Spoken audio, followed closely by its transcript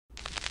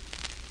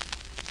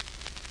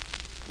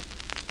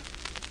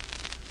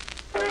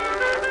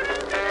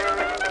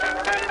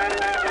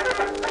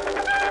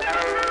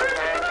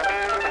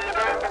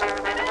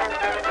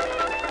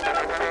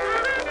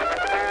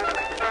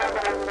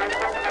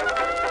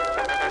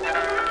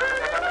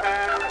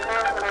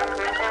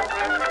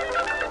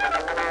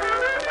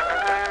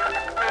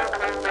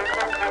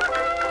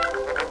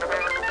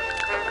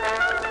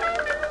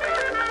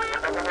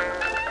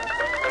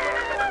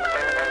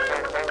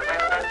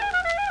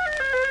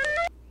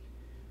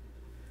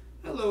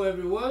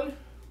everyone.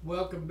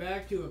 Welcome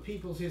back to A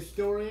People's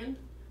Historian,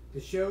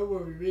 the show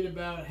where we read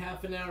about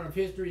half an hour of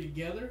history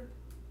together.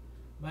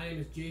 My name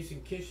is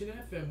Jason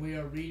Kishinev, and we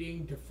are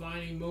reading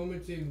Defining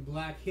Moments in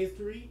Black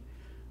History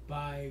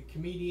by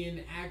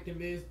comedian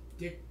activist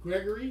Dick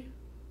Gregory.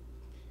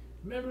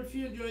 Remember, if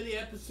you enjoy the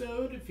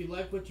episode, if you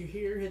like what you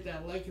hear, hit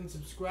that like and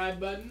subscribe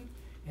button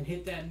and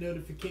hit that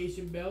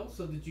notification bell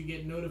so that you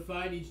get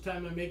notified each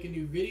time I make a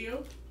new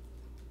video.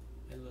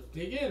 And let's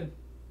dig in.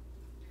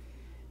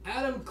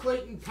 Adam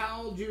Clayton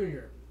Powell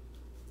Jr.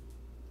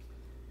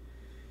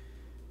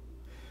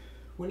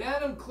 When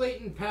Adam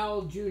Clayton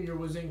Powell Jr.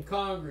 was in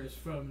Congress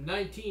from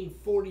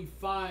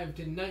 1945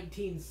 to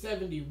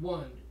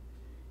 1971,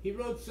 he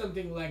wrote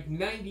something like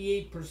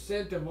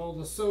 98% of all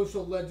the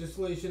social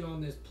legislation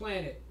on this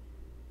planet,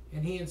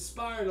 and he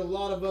inspired a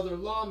lot of other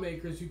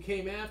lawmakers who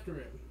came after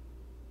him.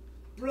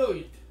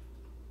 Brilliant.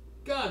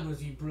 God, was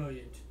he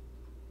brilliant.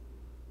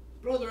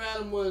 Brother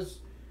Adam was...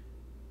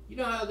 You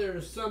know how there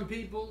are some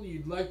people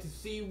you'd like to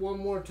see one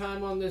more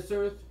time on this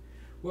earth?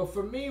 Well,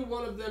 for me,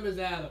 one of them is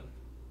Adam.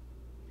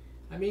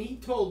 I mean, he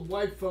told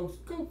white folks,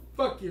 go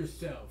fuck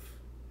yourself.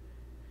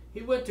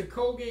 He went to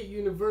Colgate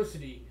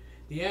University.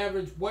 The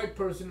average white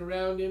person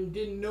around him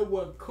didn't know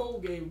what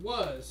Colgate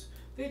was.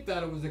 They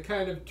thought it was a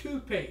kind of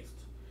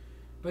toothpaste.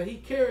 But he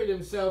carried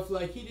himself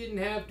like he didn't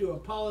have to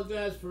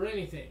apologize for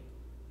anything.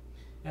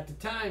 At the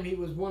time, he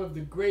was one of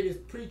the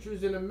greatest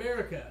preachers in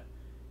America,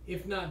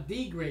 if not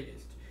the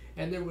greatest.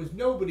 And there was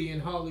nobody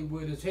in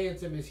Hollywood as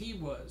handsome as he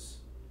was.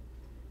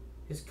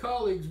 His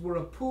colleagues were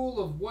a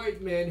pool of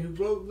white men who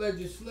wrote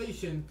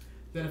legislation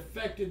that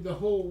affected the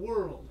whole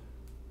world.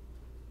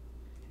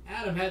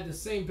 Adam had the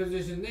same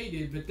position they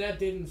did, but that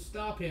didn't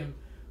stop him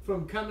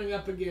from coming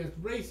up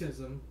against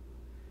racism.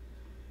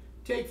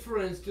 Take, for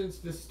instance,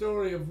 the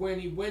story of when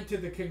he went to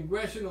the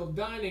congressional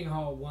dining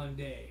hall one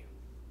day.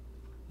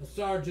 A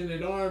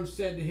sergeant-at-arms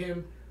said to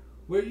him,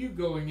 "Where are you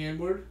going,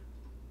 N-word?"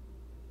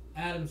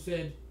 Adam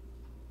said,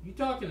 "You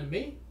talking to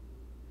me?"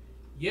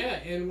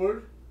 "Yeah,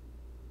 N-word.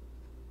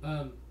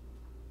 I'm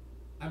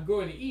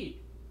going to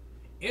eat.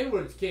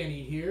 N-words can't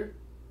eat here."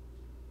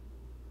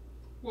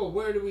 "Well,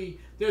 where do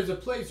we... There's a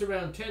place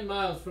around 10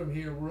 miles from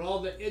here where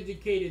all the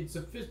educated,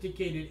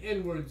 sophisticated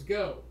N-words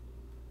go."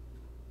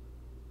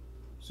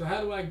 "So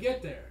how do I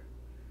get there?"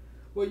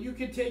 "Well, you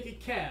can take a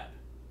cab.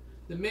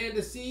 The man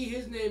to see,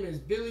 his name is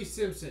Billy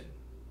Simpson."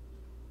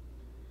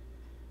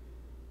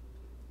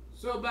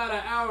 So about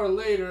an hour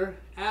later,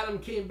 Adam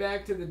came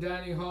back to the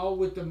dining hall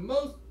with the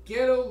most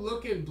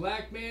ghetto-looking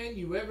black man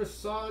you ever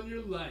saw in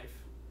your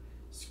life.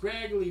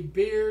 Scraggly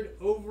beard,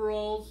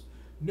 overalls,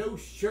 no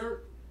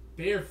shirt,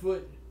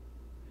 barefoot.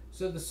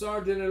 So the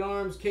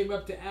sergeant-at-arms came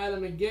up to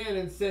Adam again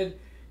and said,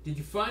 "Did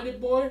you find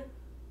it, boy?"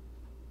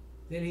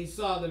 Then he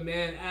saw the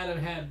man Adam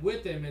had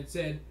with him and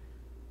said,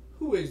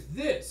 "Who is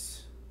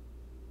this?"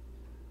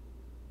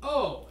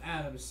 "Oh,"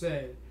 Adam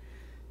said,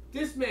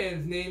 "this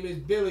man's name is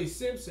Billy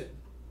Simpson.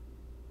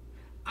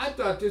 I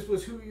thought this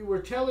was who you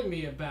were telling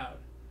me about.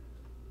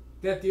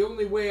 That the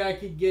only way I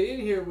could get in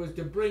here was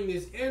to bring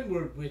this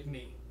N-word with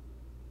me."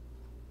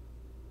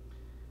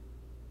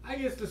 I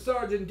guess the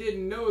sergeant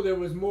didn't know there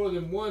was more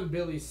than one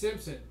Billy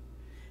Simpson,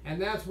 and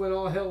that's when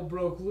all hell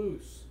broke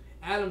loose.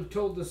 Adam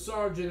told the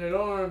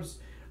sergeant-at-arms,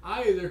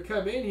 "I either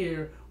come in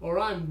here or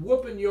I'm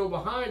whooping yo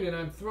behind and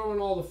I'm throwing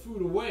all the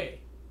food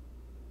away."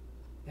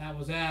 That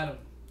was Adam.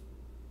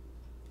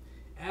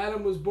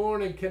 Adam was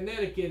born in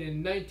Connecticut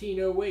in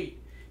 1908.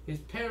 His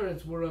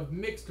parents were of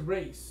mixed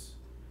race.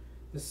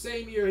 The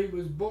same year he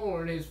was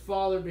born, his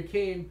father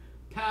became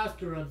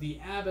pastor of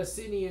the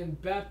Abyssinian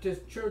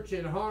Baptist Church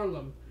in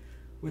Harlem,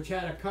 which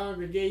had a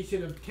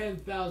congregation of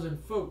 10,000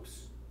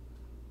 folks.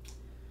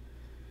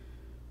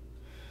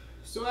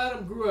 So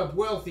Adam grew up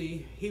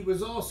wealthy. He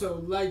was also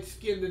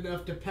light-skinned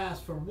enough to pass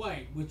for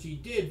white, which he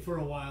did for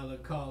a while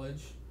at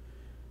college.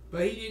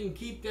 But he didn't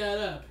keep that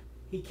up.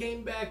 He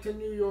came back to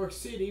New York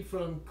City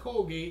from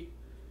Colgate,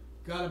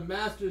 got a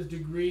master's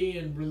degree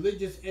in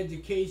religious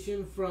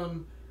education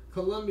from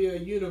Columbia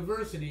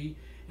University,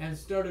 and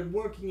started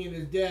working in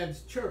his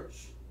dad's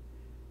church.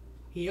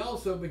 He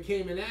also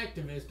became an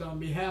activist on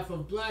behalf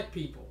of black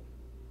people.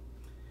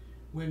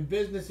 When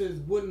businesses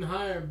wouldn't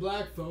hire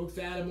black folks,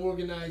 Adam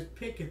organized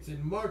pickets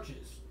and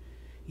marches.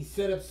 He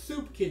set up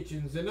soup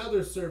kitchens and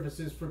other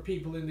services for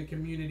people in the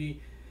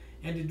community,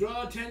 and to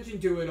draw attention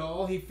to it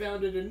all, he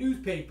founded a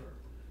newspaper,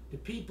 The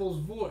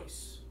People's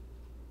Voice.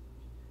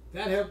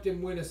 That helped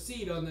him win a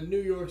seat on the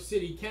New York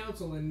City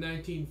Council in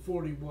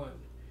 1941.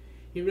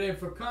 He ran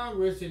for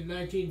Congress in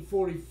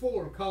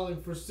 1944,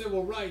 calling for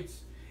civil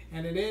rights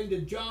and an end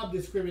to job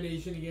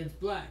discrimination against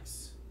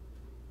blacks.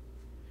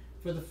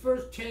 For the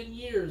first 10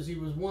 years, he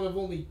was one of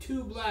only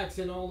 2 blacks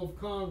in all of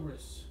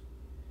Congress.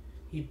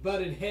 He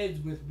butted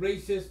heads with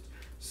racist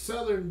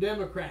Southern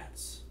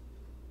Democrats.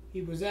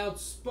 He was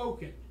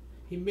outspoken.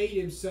 He made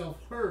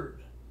himself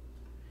heard.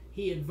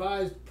 He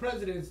advised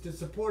presidents to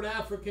support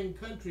African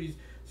countries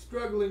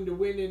struggling to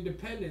win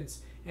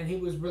independence, and he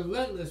was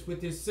relentless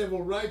with his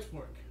civil rights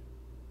work.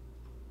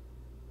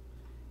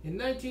 In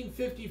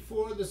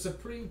 1954, the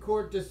Supreme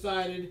Court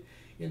decided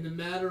in the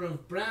matter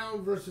of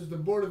Brown versus the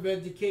Board of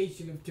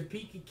Education of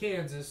Topeka,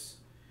 Kansas,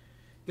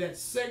 that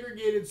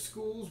segregated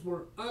schools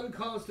were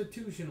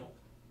unconstitutional.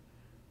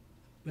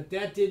 But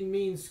that didn't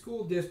mean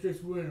school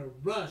districts were in a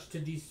rush to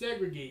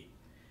desegregate.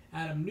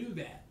 Adam knew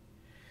that.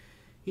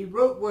 He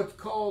wrote what's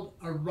called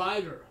a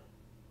rider,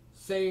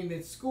 saying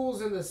that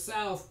schools in the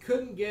South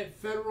couldn't get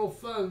federal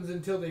funds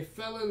until they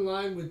fell in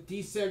line with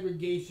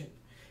desegregation,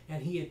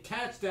 and he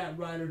attached that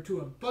rider to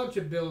a bunch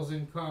of bills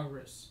in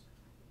Congress.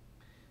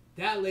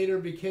 That later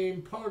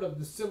became part of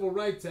the Civil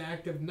Rights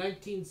Act of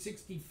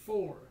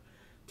 1964.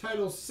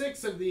 Title VI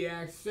of the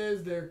Act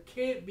says there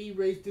can't be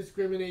race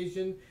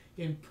discrimination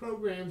in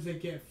programs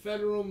that get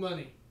federal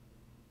money.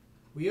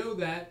 We owe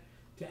that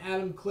to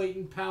Adam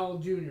Clayton Powell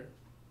Jr.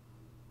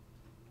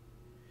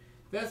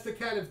 That's the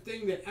kind of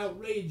thing that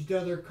outraged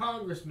other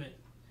congressmen.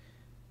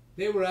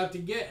 They were out to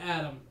get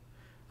Adam.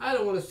 I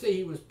don't want to say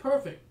he was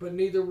perfect, but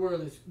neither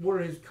were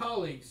his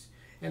colleagues.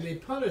 And they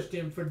punished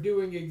him for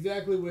doing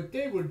exactly what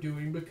they were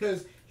doing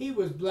because he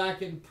was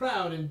black and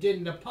proud and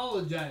didn't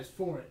apologize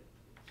for it.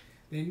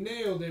 They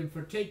nailed him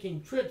for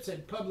taking trips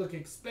at public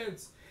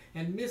expense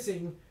and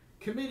missing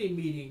committee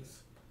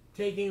meetings,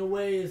 taking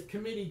away his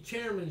committee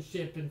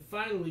chairmanship, and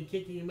finally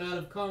kicking him out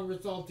of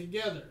Congress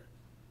altogether.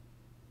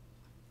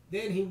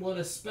 Then he won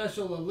a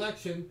special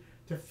election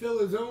to fill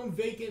his own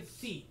vacant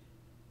seat.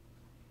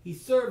 He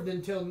served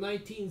until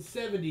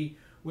 1970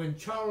 when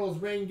Charles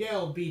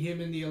Rangel beat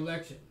him in the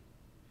election.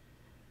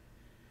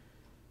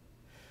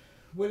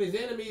 When his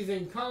enemies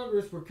in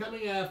Congress were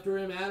coming after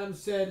him,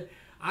 Adams said,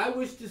 "I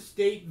wish to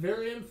state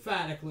very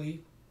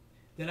emphatically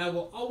that I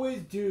will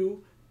always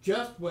do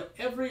just what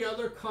every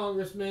other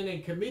congressman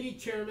and committee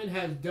chairman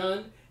has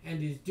done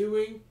and is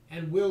doing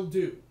and will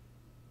do."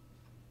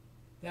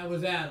 That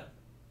was Adam.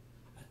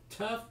 A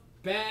tough,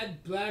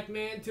 bad black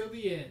man till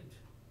the end.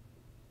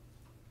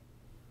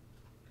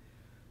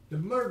 The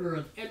murder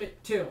of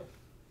Emmett Till.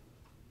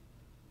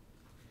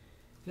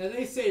 Now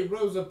they say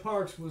Rosa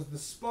Parks was the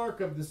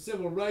spark of the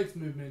civil rights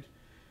movement,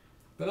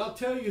 but I'll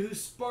tell you who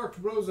sparked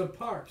Rosa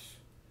Parks.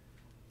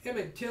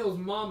 Emmett Till's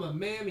mama,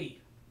 Mammy.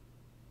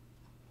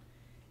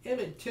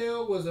 Emmett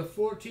Till was a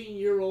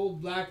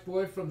 14-year-old black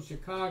boy from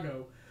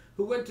Chicago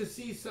who went to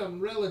see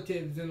some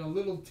relatives in a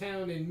little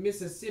town in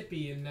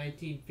Mississippi in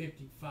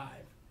 1955.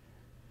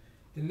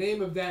 The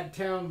name of that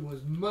town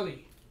was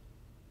Money.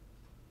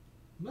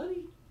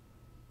 Money?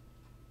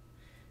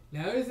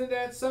 Now isn't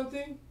that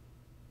something?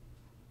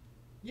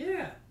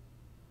 Yeah.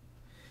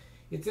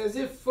 It's as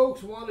if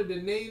folks wanted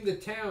to name the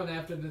town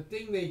after the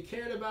thing they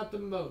cared about the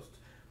most,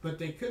 but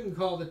they couldn't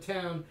call the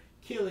town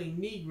Killing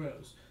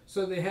Negroes,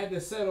 so they had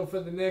to settle for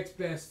the next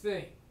best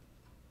thing.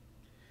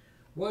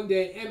 One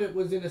day Emmett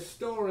was in a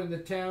store in the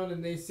town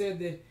and they said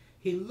that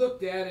he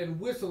looked at and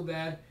whistled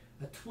at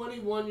a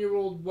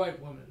 21-year-old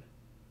white woman.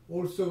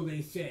 Or so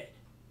they said.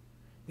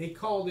 They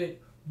called it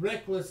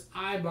reckless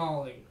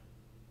eyeballing.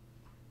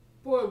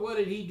 Boy, what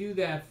did he do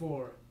that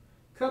for?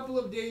 A couple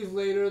of days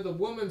later, the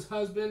woman's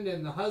husband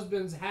and the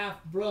husband's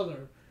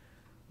half-brother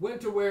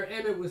went to where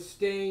Emmett was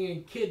staying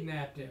and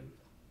kidnapped him.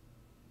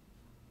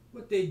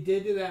 What they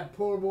did to that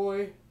poor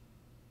boy?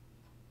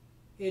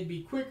 It'd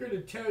be quicker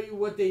to tell you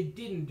what they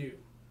didn't do.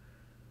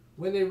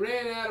 When they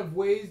ran out of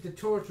ways to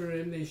torture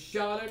him, they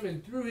shot him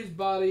and threw his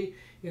body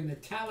in the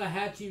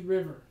Tallahatchie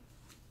River.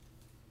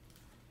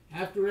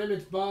 After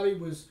Emmett's body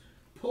was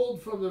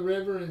pulled from the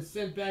river and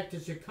sent back to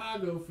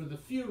Chicago for the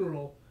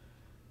funeral,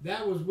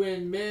 that was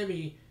when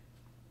Mammy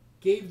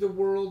gave the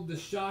world the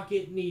shock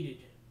it needed.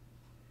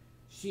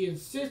 She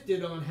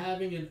insisted on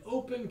having an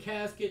open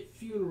casket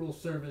funeral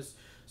service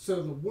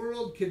so the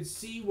world could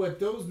see what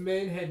those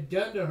men had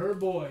done to her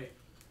boy.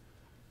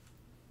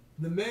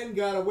 The men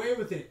got away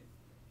with it,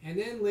 and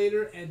then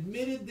later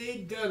admitted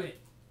they'd done it.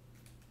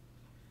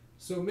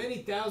 So many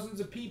thousands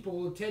of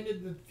people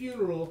attended the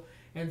funeral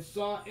and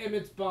saw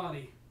Emmett's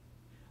body.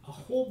 A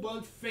whole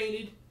bunch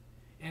fainted,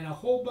 and a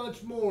whole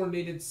bunch more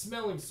needed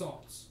smelling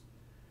salts.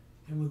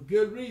 And with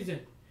good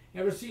reason.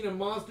 Ever seen a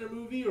monster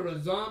movie or a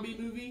zombie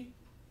movie?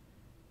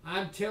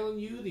 I'm telling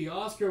you, the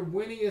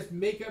Oscar-winningest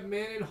makeup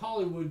man in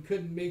Hollywood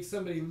couldn't make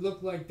somebody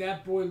look like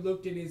that boy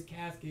looked in his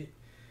casket.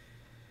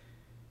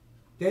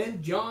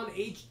 Then John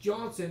H.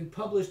 Johnson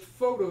published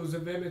photos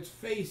of Emmett's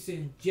face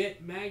in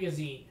Jet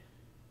magazine.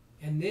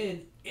 And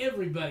then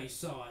everybody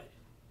saw it,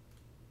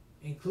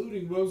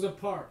 including Rosa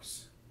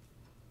Parks.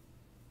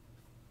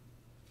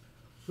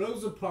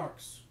 Rosa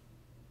Parks.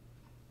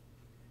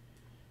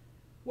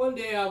 One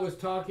day I was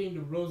talking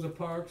to Rosa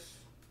Parks.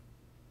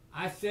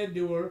 I said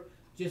to her,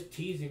 just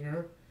teasing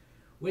her,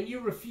 "When you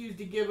refused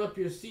to give up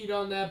your seat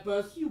on that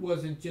bus, you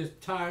wasn't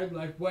just tired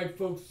like white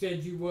folks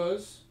said you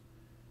was."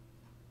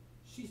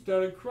 She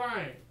started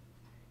crying,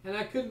 and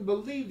I couldn't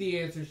believe the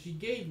answer she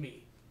gave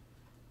me.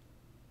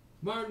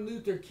 Martin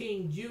Luther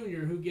King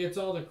Jr., who gets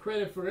all the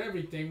credit for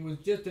everything, was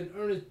just an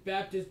earnest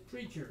Baptist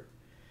preacher.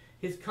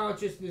 His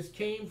consciousness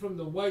came from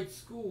the white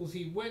schools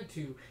he went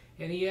to,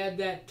 and he had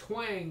that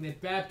twang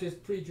that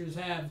Baptist preachers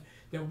have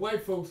that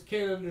white folks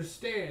can't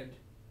understand.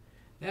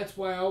 That's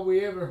why all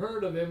we ever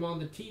heard of him on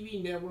the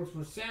TV networks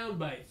were sound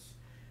bites.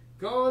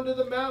 Gone to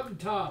the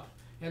mountaintop,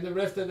 and the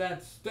rest of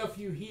that stuff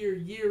you hear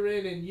year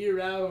in and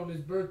year out on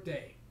his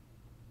birthday.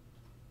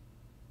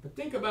 But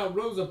think about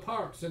Rosa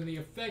Parks and the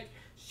effect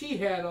she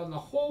had on the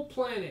whole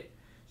planet.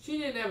 She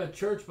didn't have a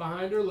church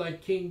behind her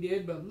like King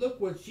did, but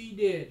look what she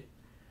did.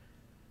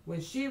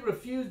 When she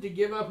refused to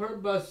give up her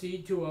bus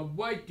seat to a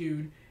white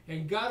dude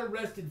and got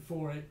arrested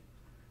for it,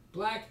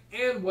 black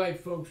and white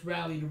folks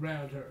rallied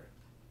around her.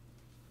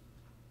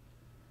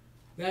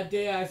 That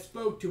day I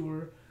spoke to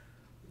her,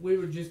 we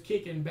were just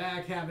kicking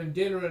back having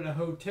dinner at a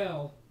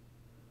hotel.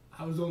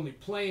 I was only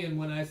playing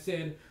when I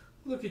said,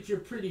 "Look at your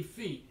pretty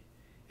feet."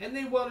 And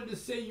they wanted to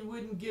say you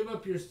wouldn't give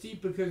up your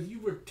seat because you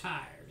were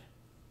tired.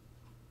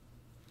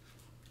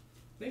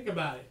 Think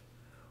about it.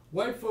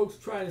 White folks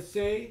try to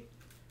say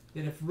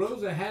that if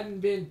Rosa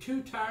hadn't been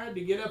too tired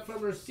to get up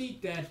from her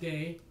seat that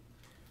day,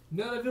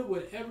 none of it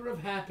would ever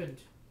have happened.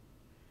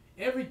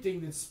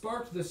 Everything that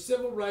sparked the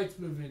civil rights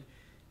movement,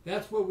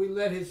 that's what we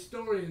let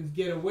historians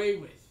get away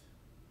with.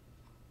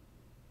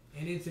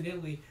 And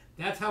incidentally,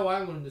 that's how I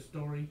learned the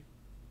story.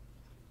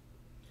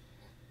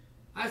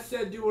 I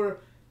said to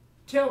her,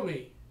 "Tell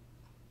me.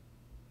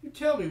 You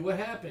tell me what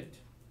happened."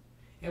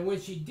 And when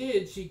she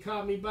did, she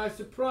caught me by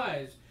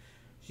surprise.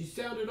 She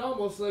sounded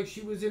almost like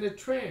she was in a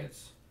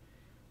trance.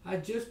 "I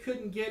just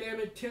couldn't get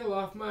Emmett Till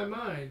off my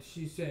mind,"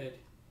 she said.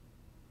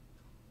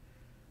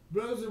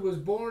 Rosa was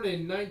born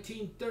in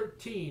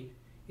 1913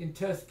 in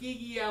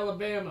Tuskegee,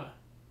 Alabama.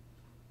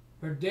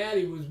 Her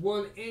daddy was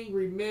one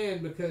angry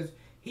man because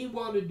he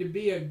wanted to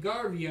be a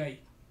Garveyite.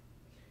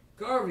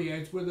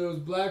 Garveyites were those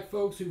black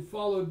folks who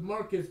followed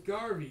Marcus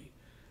Garvey,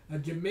 a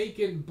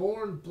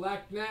Jamaican-born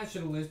black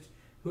nationalist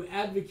who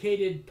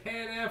advocated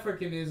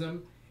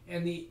Pan-Africanism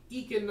and the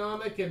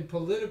economic and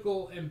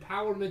political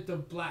empowerment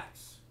of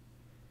blacks.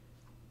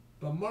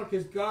 But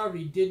Marcus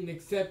Garvey didn't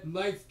accept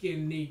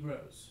light-skinned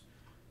Negroes,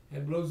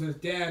 and Rosa's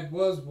dad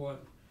was one.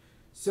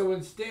 So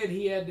instead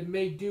he had to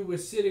make do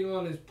with sitting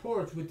on his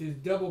porch with his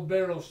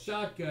double-barrel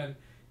shotgun,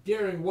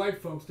 daring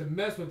white folks to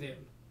mess with him.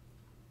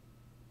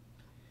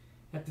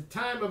 At the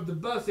time of the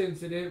bus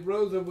incident,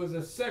 Rosa was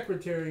a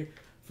secretary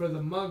for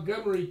the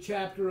Montgomery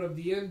chapter of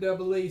the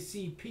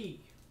NAACP.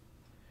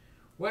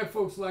 White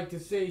folks like to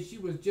say she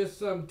was just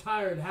some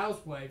tired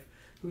housewife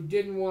who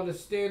didn't want to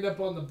stand up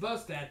on the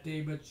bus that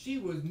day, but she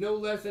was no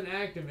less an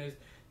activist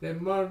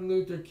than Martin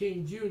Luther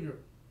King Jr.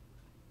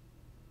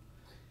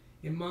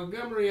 In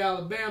Montgomery,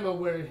 Alabama,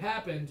 where it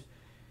happened,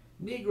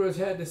 Negroes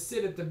had to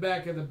sit at the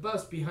back of the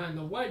bus behind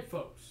the white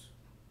folks.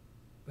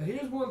 But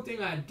here's one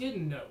thing I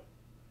didn't know.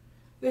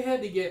 They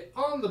had to get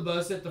on the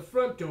bus at the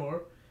front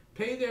door,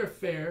 pay their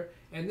fare,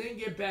 and then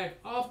get back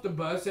off the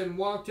bus and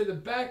walk to the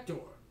back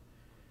door.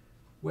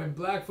 When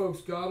black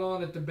folks got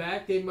on at the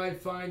back, they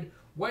might find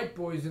white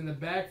boys in the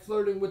back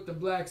flirting with the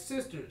black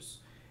sisters,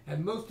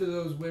 and most of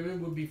those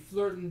women would be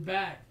flirting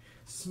back,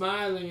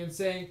 smiling and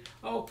saying,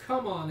 "Oh,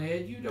 come on,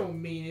 Ed, you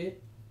don't mean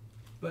it."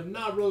 But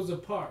not Rosa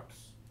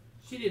Parks.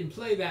 She didn't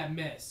play that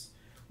mess.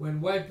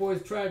 When white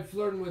boys tried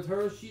flirting with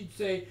her, she'd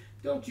say,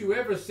 "Don't you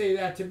ever say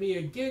that to me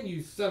again,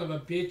 you son of a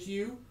bitch,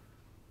 you."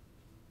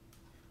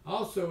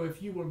 Also,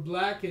 if you were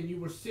black and you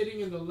were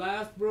sitting in the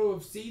last row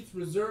of seats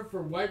reserved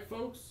for white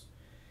folks,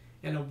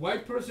 and a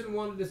white person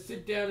wanted to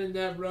sit down in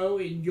that row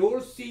in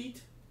your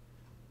seat,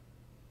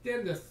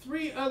 then the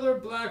three other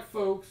black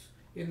folks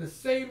in the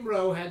same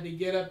row had to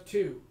get up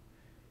too.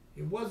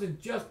 It wasn't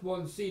just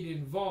one seat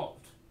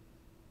involved.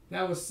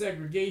 That was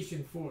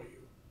segregation for you.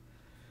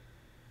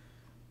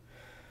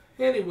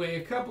 Anyway,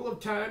 a couple of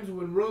times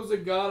when Rosa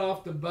got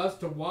off the bus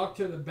to walk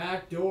to the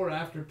back door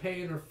after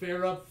paying her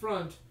fare up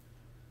front,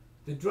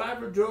 the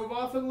driver drove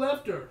off and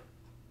left her.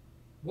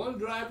 One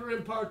driver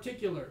in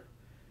particular.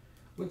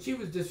 When she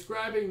was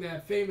describing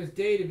that famous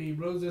day to me,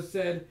 Rosa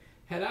said,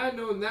 "Had I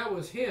known that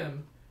was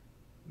him,"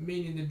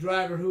 meaning the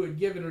driver who had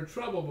given her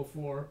trouble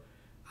before,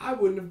 "I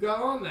wouldn't have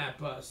got on that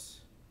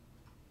bus."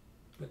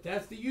 But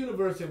that's the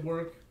universe at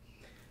work.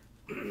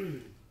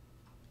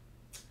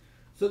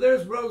 So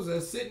there's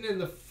Rosa sitting in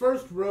the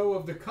first row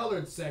of the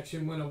colored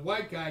section when a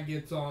white guy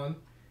gets on,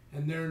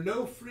 and there are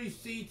no free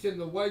seats in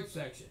the white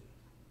section.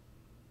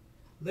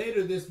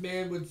 Later this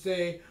man would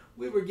say,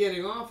 "We were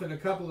getting off in a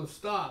couple of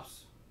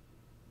stops."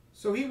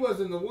 So he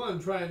wasn't the one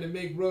trying to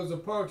make Rosa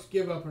Parks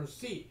give up her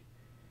seat.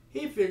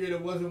 He figured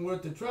it wasn't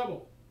worth the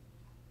trouble.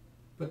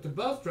 But the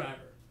bus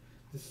driver,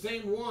 the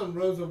same one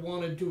Rosa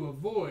wanted to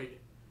avoid,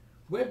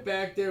 went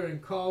back there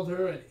and called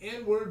her an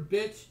N-word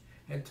bitch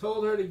and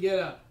told her to get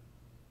up.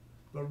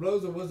 But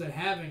Rosa wasn't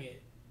having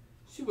it.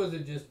 She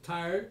wasn't just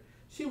tired.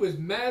 She was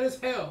mad as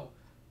hell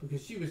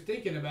because she was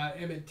thinking about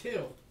Emmett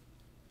Till.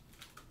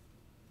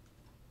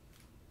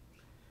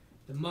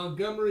 The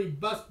Montgomery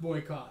bus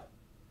boycott.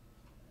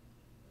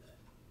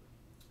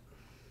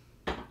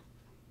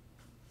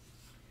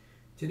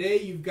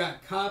 Today you've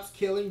got cops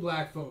killing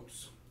black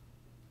folks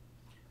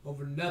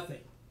over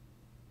nothing,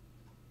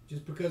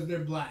 just because they're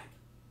black.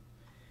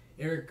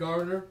 Eric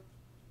Garner,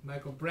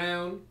 Michael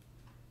Brown,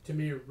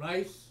 Tamir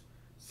Rice,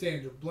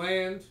 Sandra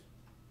Bland.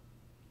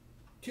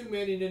 Too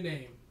many to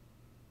name.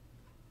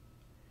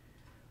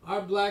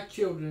 Our black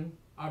children,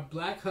 our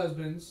black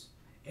husbands,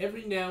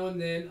 every now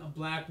and then a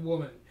black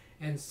woman.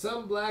 And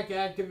some black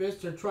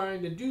activists are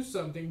trying to do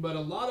something, but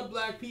a lot of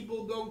black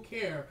people don't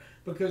care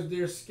because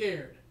they're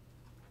scared.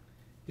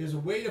 There's a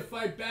way to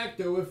fight back,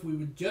 though, if we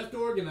would just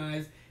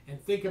organize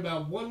and think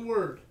about one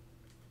word.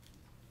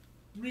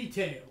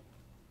 Retail.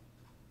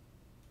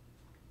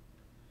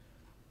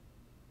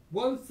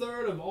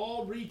 1/3 of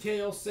all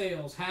retail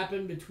sales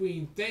happen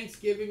between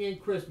Thanksgiving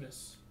and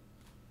Christmas.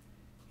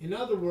 In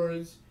other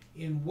words,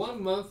 in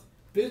 1 month,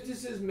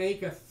 businesses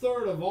make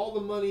 1/3 of all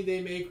the money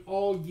they make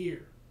all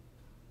year.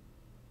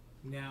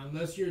 Now,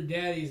 unless your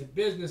daddy's a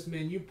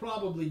businessman, you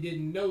probably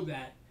didn't know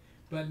that,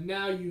 but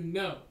now you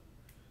know.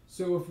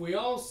 So if we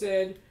all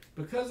said,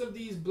 because of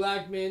these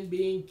black men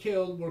being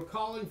killed, we're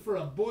calling for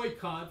a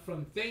boycott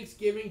from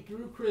Thanksgiving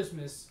through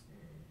Christmas,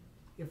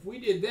 if we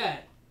did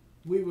that,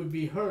 we would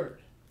be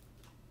heard.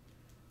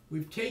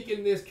 We've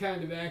taken this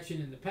kind of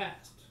action in the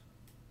past.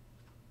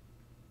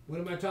 What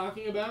am I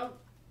talking about?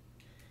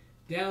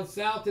 Down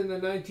south in the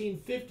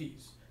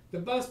 1950s, the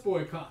bus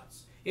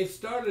boycotts. It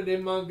started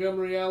in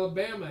Montgomery,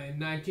 Alabama in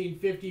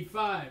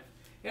 1955.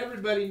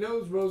 Everybody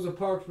knows Rosa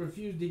Parks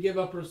refused to give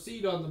up her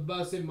seat on the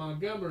bus in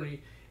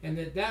Montgomery, and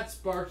that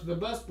sparked the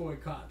bus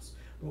boycotts.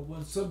 But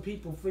what some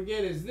people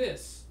forget is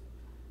this.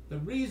 The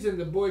reason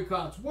the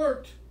boycotts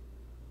worked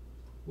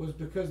was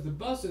because the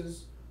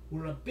buses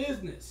were a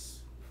business.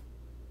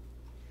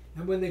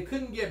 And when they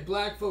couldn't get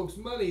black folks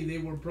money, they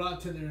were brought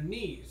to their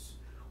knees.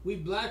 We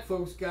black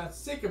folks got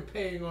sick of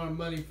paying our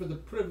money for the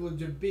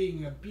privilege of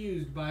being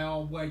abused by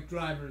all white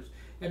drivers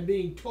and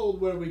being told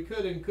where we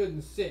could and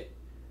couldn't sit.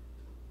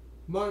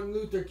 Martin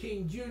Luther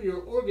King Jr.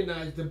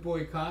 organized the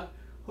boycott,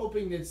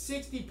 hoping that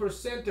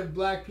 60% of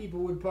black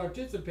people would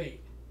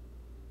participate.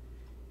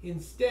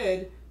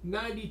 Instead,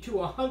 90 to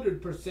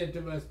 100%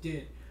 of us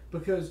did,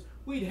 because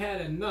we'd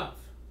had enough.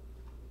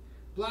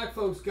 Black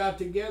folks got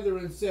together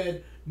and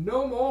said,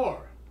 "No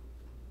more."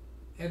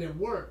 And it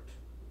worked.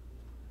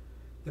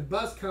 The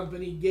bus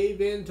company gave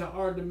in to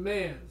our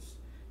demands.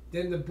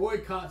 Then the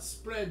boycott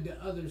spread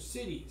to other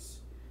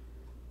cities.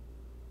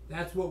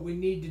 That's what we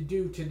need to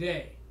do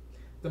today.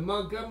 The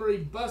Montgomery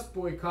bus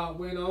boycott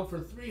went on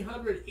for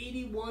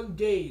 381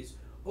 days,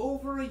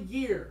 over a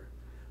year.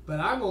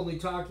 But I'm only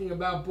talking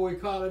about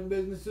boycotting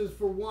businesses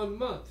for 1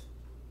 month.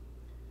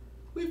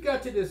 We've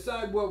got to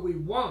decide what we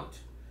want.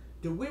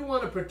 Do we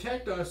want to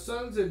protect our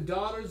sons and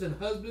daughters and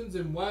husbands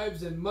and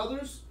wives and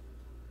mothers?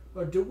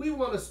 Or do we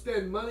want to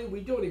spend money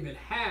we don't even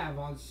have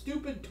on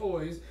stupid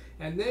toys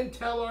and then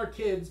tell our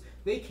kids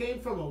they came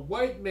from a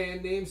white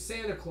man named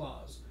Santa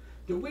Claus?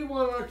 Do we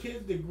want our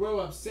kids to grow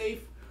up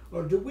safe?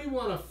 Or do we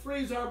want to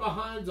freeze our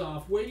behinds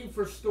off waiting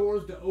for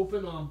stores to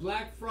open on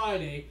Black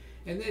Friday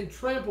and then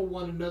trample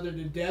one another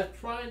to death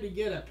trying to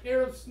get a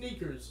pair of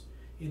sneakers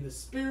in the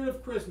spirit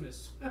of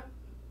Christmas?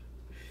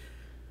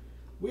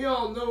 We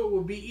all know it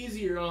will be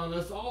easier on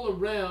us all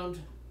around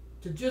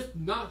to just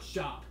not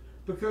shop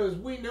because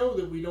we know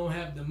that we don't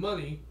have the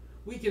money.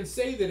 We can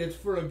say that it's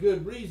for a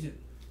good reason,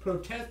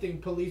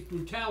 protesting police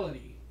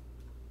brutality.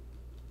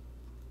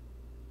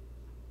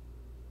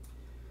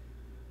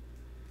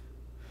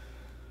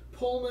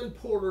 Pullman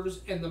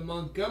Porters and the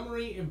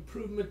Montgomery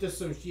Improvement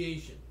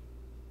Association.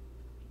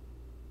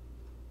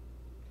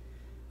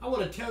 I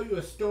want to tell you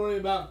a story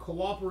about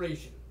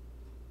cooperation.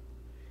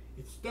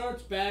 It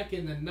starts back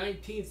in the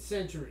 19th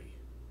century.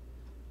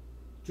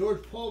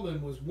 George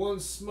Pullman was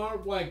one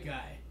smart white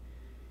guy.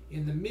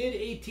 In the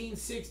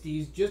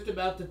mid-1860s, just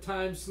about the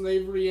time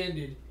slavery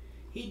ended,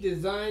 he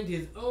designed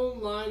his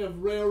own line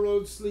of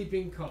railroad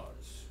sleeping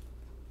cars.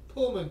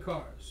 Pullman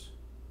cars.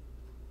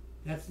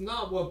 That's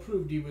not what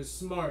proved he was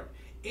smart.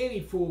 Any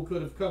fool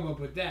could have come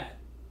up with that.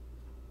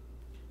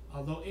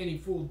 Although any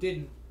fool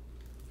didn't.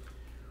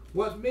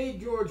 What made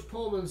George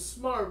Pullman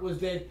smart was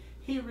that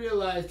he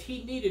realized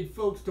he needed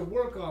folks to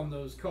work on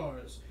those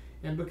cars.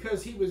 And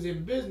because he was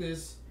in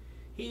business,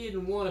 he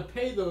didn't want to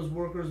pay those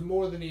workers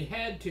more than he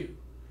had to.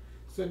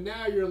 So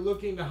now you're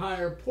looking to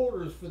hire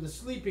porters for the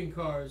sleeping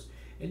cars,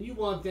 and you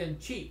want them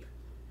cheap.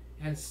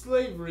 And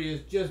slavery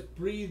has just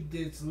breathed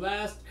its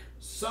last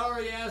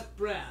sorry-ass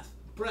breath.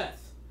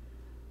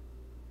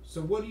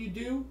 So what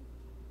do?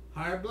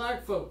 Hire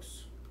black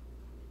folks.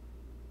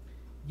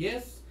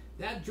 Yes,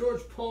 that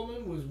George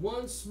Pullman was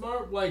one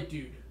smart white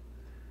dude.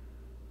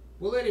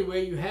 Well,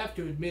 anyway, you have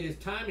to admit his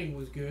timing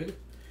was good.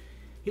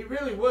 He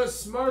really was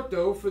smart,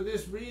 though, for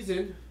this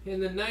reason. In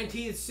the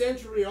 19th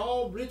century,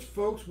 all rich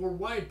folks were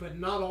white, but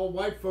not all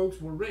white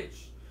folks were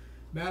rich.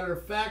 Matter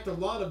of fact, a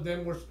lot of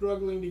them were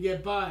struggling to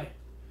get by.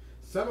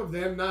 Some of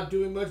them not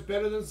doing much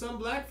better than some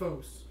black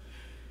folks.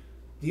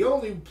 The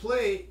only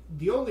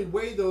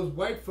way those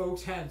white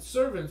folks had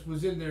servants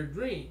was in their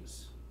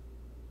dreams.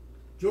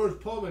 George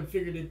Pullman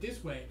figured it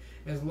this way.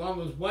 As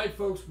long as white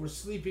folks were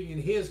sleeping in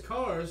his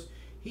cars,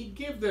 he'd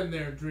give them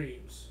their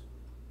dreams.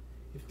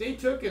 If they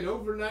took an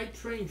overnight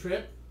train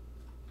trip,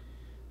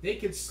 they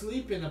could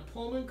sleep in a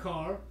Pullman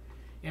car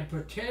and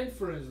pretend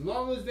for as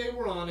long as they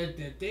were on it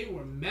that they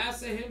were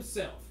Massa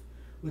himself,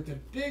 with a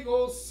big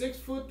old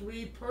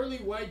 6'3", pearly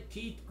white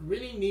teeth,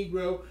 grinning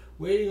Negro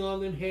waiting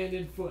on them hand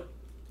and foot.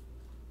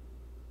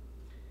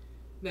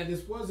 Now,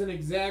 this wasn't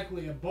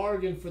exactly a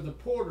bargain for the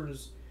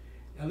porters,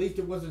 at least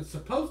it wasn't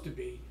supposed to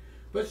be,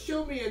 but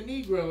show me a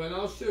Negro and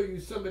I'll show you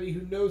somebody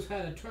who knows how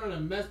to turn a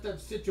messed up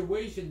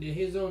situation to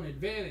his own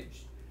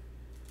advantage.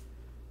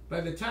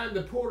 By the time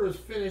the porters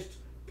finished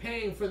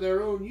paying for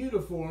their own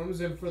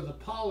uniforms and for the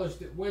polish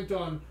that went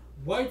on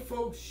white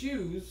folks'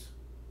 shoes,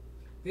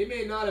 they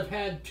may not have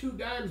had 2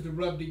 dimes to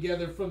rub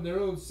together from their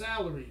own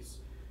salaries.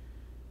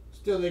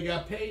 Still, they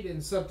got paid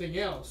in something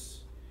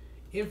else.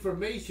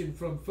 Information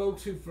from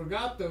folks who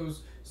forgot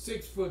those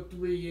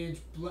 6'3"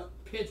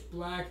 pitch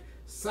black,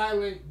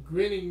 silent,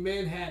 grinning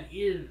men had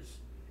ears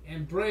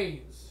and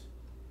brains.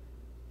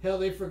 Hell,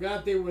 they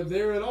forgot they were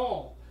there at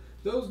all.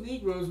 Those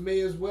Negroes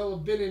may as well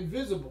have been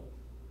invisible.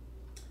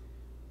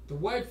 The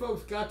white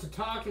folks got to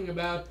talking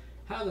about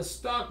how the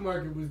stock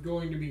market was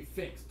going to be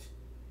fixed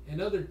and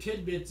other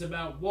tidbits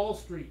about Wall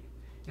Street,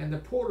 and the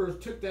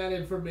porters took that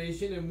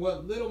information and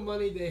what little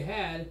money they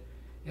had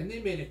and they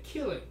made a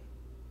killing.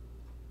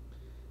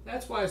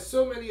 That's why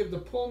so many of the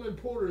Pullman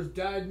porters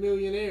died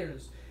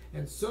millionaires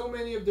and so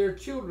many of their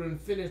children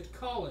finished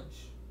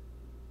college.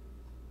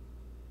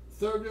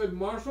 Thurgood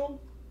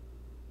Marshall?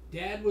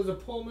 Dad was a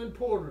Pullman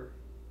porter.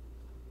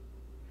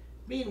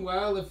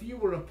 Meanwhile, if you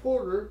were a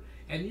porter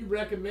and you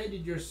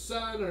recommended your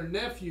son or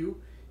nephew,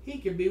 he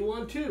could be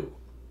one too.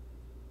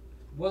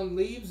 One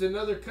leaves,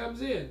 another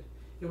comes in.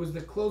 It was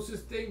the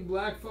closest thing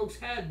black folks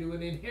had to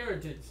an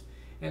inheritance,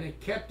 and it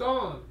kept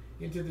on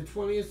into the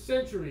 20th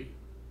century.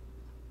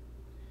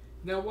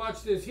 Now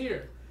watch this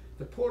here.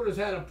 The porters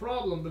had a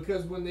problem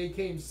because when they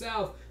came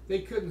south, they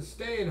couldn't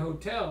stay in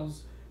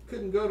hotels,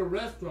 couldn't go to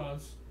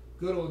restaurants,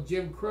 good old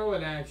Jim Crow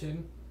in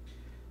action.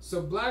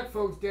 So black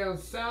folks down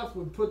south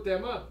would put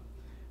them up.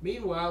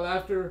 Meanwhile,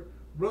 after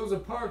Rosa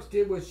Parks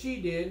did what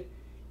she did,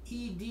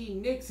 E.D.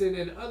 Nixon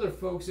and other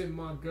folks in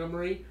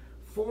Montgomery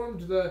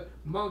formed the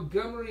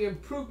Montgomery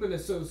Improvement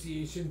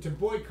Association to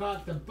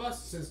boycott the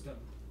bus system.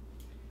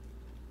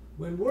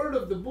 When word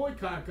of the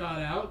boycott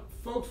got out,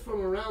 folks from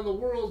around the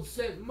world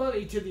sent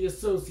money to the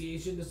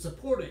association to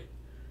support it.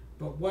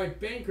 But white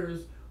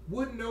bankers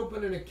wouldn't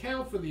open an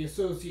account for the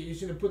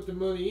association to put the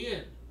money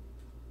in.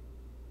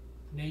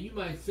 Now you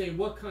might say,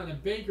 what kind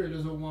of banker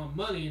doesn't want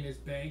money in his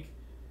bank?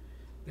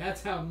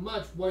 That's how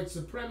much white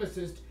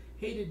supremacists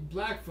hated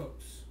black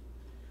folks.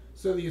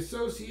 So the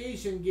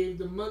association gave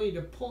the money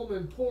to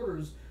Pullman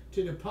porters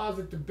to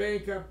deposit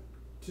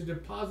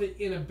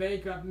in a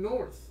bank up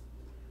north.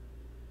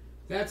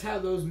 That's how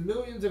those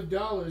millions of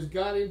dollars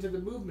got into the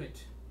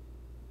movement.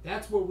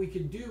 That's what we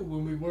can do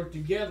when we work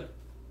together.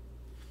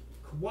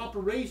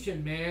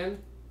 Cooperation, man.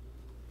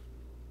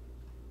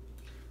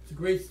 It's a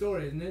great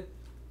story, isn't it?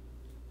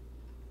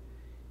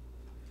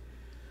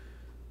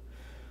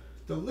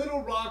 The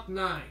Little Rock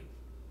Nine.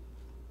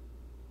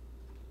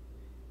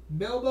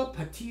 Melba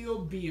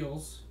Patillo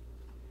Beals,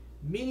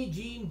 Minnie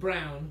Jean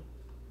Brown,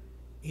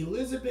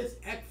 Elizabeth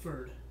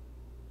Eckford,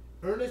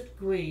 Ernest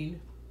Green,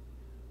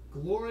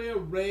 Gloria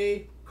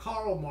Ray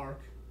Karlmark,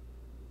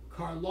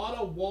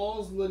 Carlotta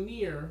Walls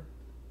Lanier,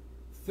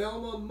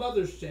 Thelma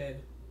Mothershed,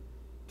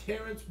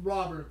 Terrence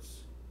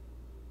Roberts,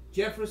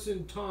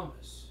 Jefferson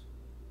Thomas.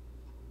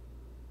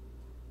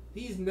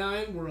 These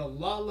 9 were a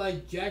lot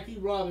like Jackie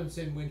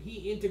Robinson when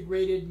he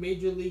integrated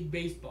Major League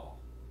Baseball.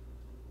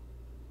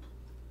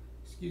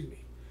 Excuse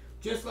me.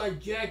 Just like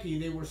Jackie,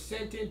 they were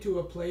sent into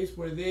a place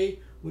where they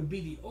would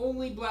be the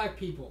only black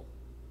people.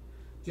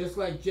 Just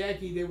like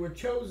Jackie, they were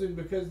chosen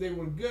because they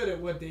were good at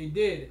what they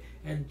did.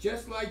 And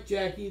just like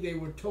Jackie, they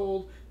were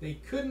told they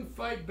couldn't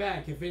fight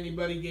back if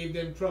anybody gave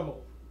them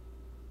trouble.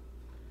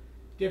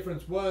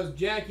 Difference was,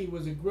 Jackie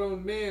was a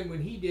grown man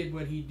when he did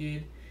what he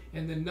did,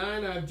 and the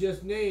 9 I've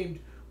just named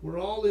were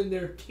all in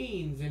their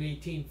teens in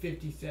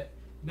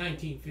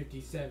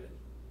 1957.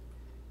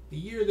 The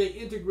year they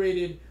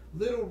integrated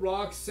Little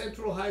Rock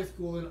Central High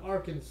School in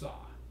Arkansas.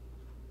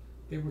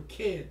 They were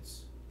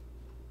kids.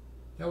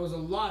 That was a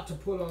lot to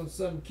put on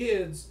some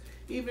kids,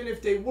 even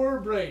if they were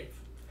brave.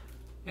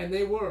 And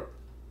they were.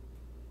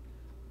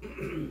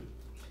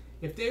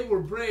 If they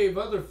were brave,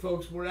 other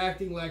folks were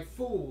acting like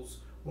fools,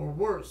 or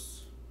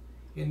worse.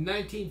 In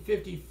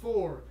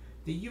 1954,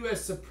 the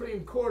U.S.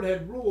 Supreme Court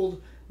had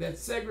ruled that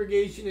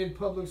segregation in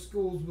public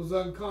schools was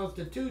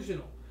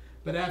unconstitutional.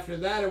 But after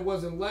that, it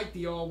wasn't like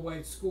the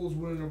all-white schools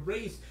were in a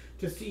race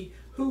to see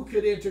who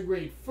could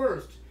integrate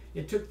first.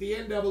 It took the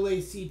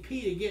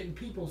NAACP to get in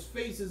people's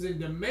faces and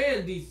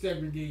demand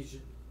desegregation.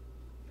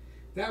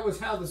 That was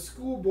how the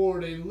school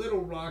board in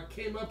Little Rock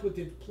came up with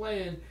its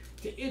plan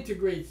to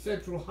integrate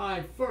Central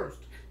High first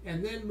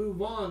and then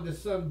move on to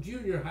some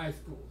junior high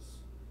schools.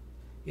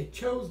 It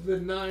chose the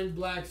 9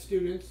 black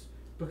students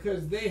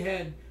because they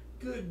had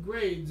good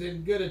grades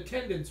and good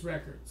attendance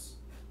records.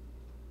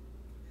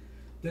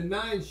 The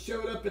 9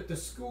 showed up at the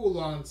school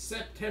on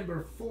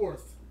September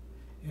 4th,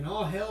 and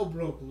all hell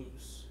broke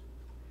loose.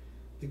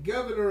 The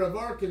governor of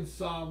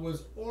Arkansas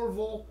was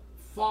Orville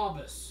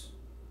Faubus.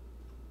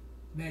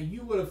 Now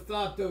you would have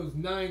thought those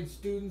 9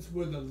 students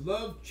were the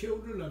love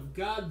children of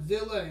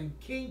Godzilla and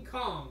King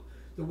Kong,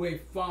 the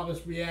way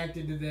Faubus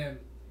reacted to them.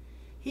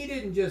 He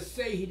didn't just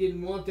say he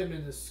didn't want them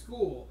in the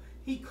school.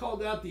 He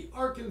called out the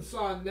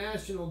Arkansas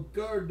National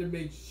Guard to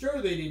make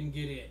sure they didn't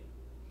get in.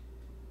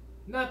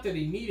 Not that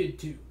he needed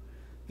to.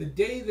 The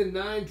day the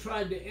 9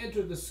 tried to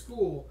enter the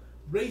school,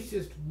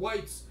 racist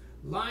whites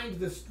lined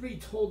the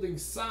streets holding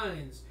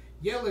signs,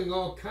 yelling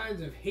all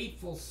kinds of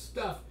hateful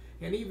stuff,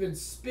 and even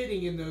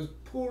spitting in those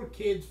poor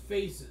kids'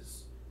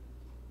 faces.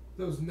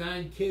 Those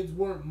 9 kids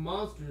weren't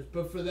monsters,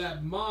 but for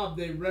that mob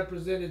they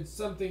represented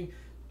something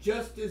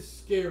just as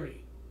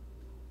scary.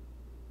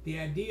 The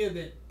idea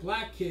that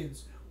black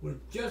kids were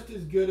just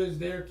as good as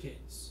their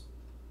kids.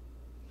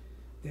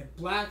 That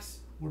blacks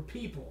were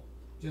people,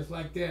 just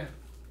like them.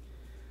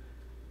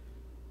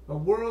 A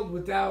world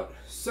without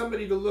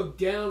somebody to look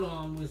down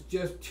on was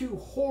just too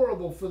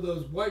horrible for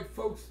those white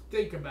folks to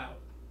think about.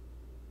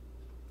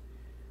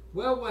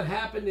 Well, what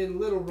happened in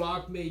Little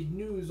Rock made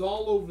news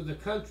all over the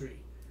country.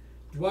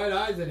 Dwight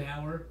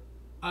Eisenhower,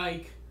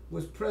 Ike,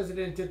 was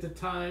president at the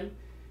time,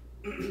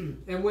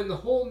 and when the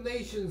whole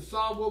nation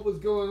saw what was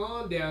going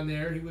on down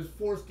there, he was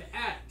forced to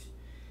act.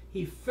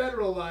 He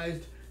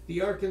federalized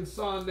the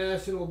Arkansas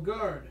National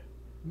Guard,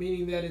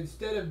 meaning that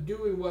instead of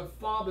doing what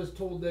Faubus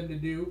told them to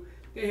do,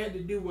 they had to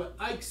do what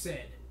Ike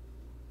said.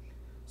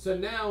 So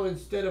now,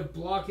 instead of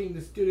blocking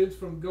the students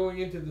from going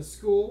into the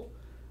school,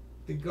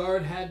 the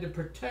guard had to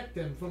protect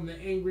them from the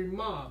angry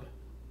mob.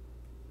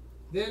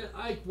 Then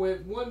Ike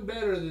went one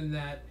better than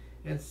that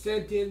and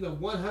sent in the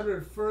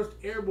 101st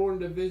Airborne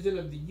Division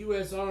of the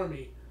U.S.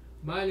 Army,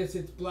 minus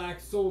its black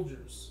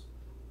soldiers.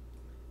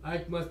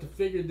 Ike must have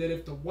figured that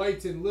if the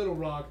whites in Little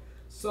Rock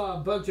saw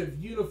a bunch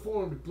of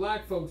uniformed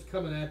black folks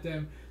coming at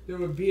them, there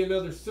would be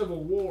another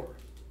civil war.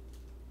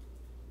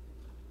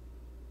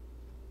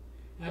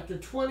 After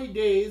 20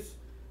 days,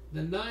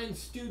 the 9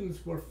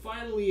 students were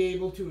finally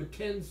able to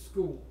attend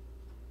school.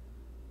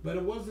 But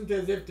it wasn't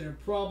as if their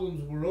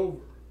problems were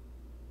over.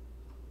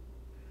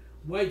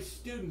 White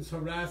students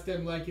harassed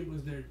them like it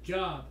was their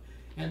job,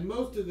 and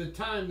most of the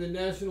time the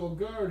National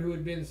Guard, who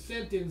had been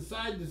sent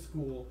inside the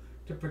school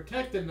to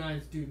protect the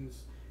 9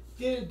 students,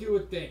 didn't do a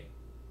thing.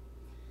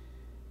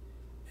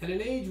 At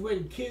an age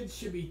when kids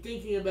should be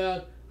thinking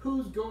about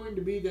who's going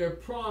to be their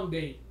prom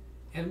date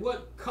and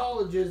what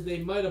colleges they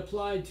might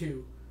apply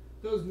to,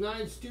 those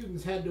 9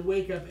 students had to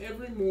wake up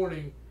every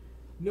morning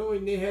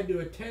knowing they had to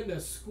attend a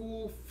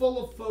school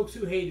full of folks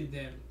who hated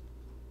them.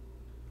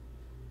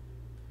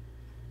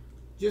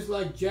 Just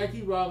like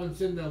Jackie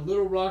Robinson, the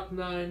Little Rock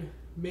 9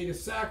 made a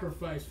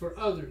sacrifice for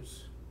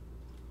others.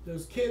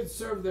 Those kids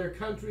served their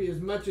country as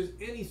much as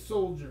any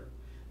soldier.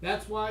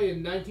 That's why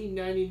in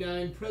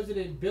 1999,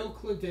 President Bill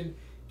Clinton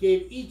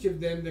gave each of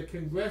them the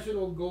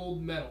Congressional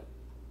Gold Medal.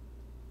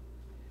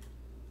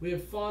 We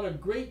have fought a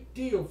great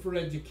deal for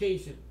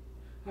education.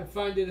 I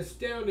find it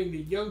astounding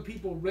that young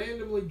people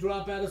randomly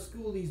drop out of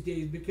school these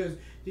days because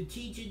the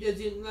teacher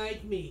doesn't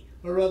like me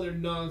or other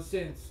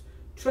nonsense.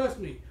 Trust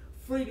me,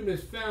 freedom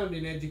is found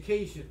in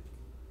education.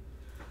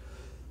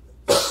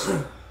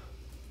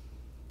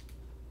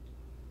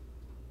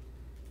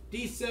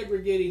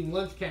 Desegregating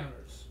lunch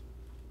counters.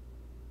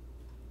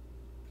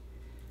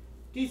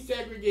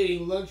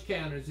 Desegregating lunch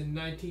counters in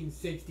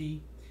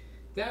 1960,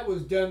 that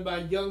was done by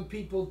young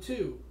people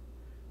too,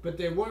 but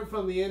they weren't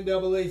from the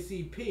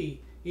NAACP,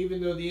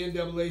 even though the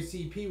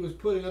NAACP was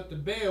putting up the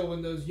bail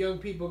when those young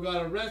people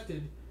got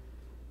arrested.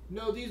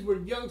 No, these were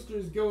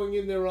youngsters going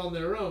in there on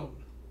their own.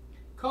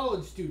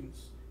 College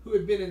students who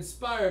had been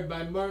inspired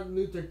by Martin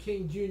Luther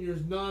King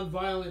Jr.'s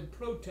nonviolent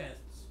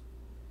protests.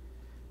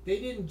 They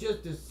didn't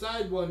just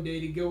decide one day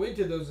to go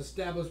into those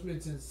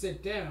establishments and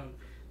sit down.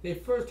 They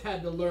first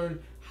had to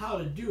learn how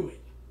to do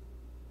it.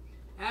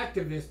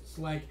 Activists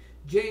like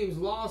James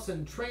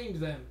Lawson trained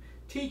them,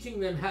 teaching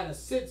them how to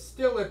sit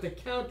still at the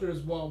counters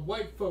while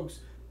white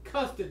folks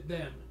cussed at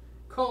them,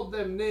 called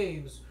them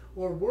names,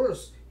 or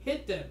worse,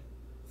 hit them,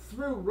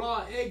 threw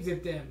raw eggs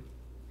at them.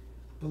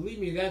 Believe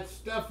me, that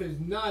stuff is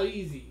not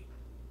easy.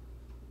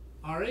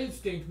 Our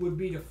instinct would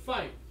be to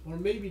fight, or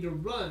maybe to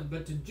run,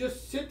 but to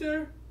just sit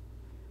there?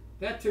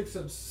 That took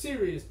some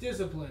serious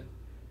discipline,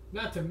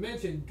 not to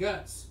mention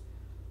guts.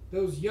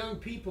 Those young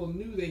people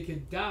knew they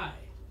could die.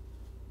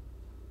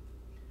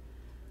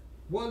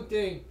 One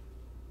thing,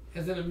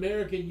 as an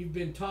American, you've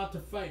been taught to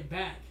fight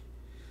back.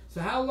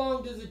 So how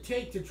long does it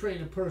take to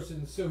train a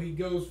person so he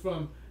goes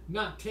from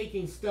not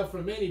taking stuff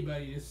from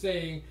anybody to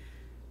saying,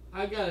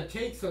 I gotta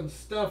take some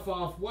stuff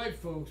off white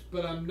folks,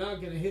 but I'm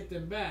not gonna hit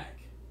them back?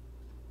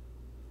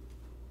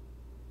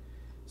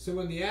 So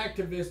when the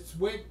activists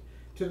went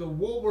to the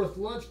Woolworth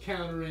lunch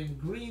counter in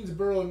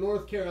Greensboro,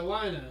 North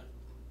Carolina,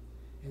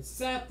 and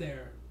sat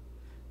there,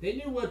 they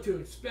knew what to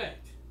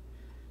expect.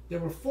 There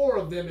were 4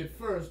 of them at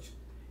first: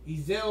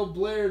 Ezell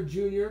Blair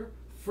Jr.,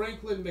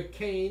 Franklin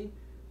McCain,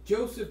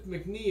 Joseph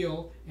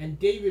McNeil, and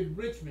David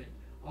Richmond,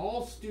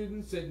 all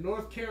students at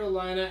North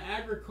Carolina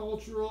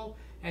Agricultural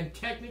and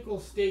Technical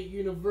State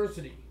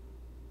University.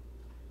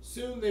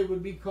 Soon they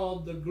would be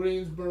called the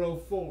Greensboro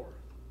 4.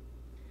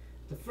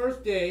 The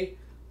first day,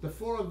 the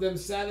four of them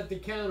sat at the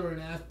counter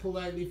and asked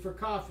politely for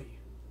coffee.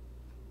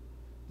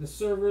 The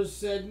servers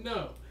said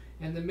no,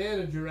 and the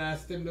manager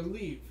asked them to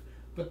leave,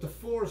 but the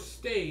four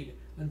stayed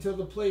until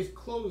the place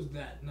closed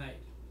that night.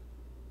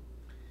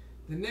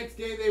 The next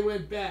day they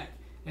went back,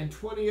 and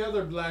 20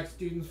 other black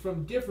students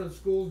from different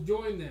schools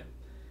joined them.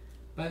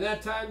 By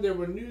that time there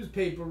were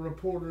newspaper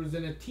reporters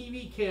and a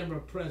TV camera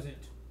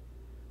present.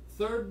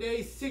 Third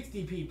day,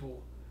 60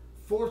 people.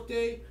 Fourth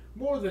day,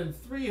 more than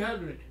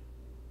 300.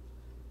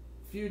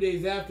 A few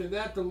days after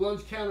that, the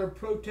lunch counter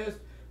protest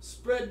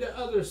spread to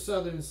other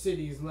southern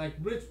cities like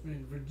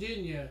Richmond,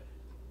 Virginia,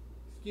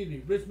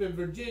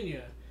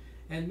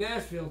 and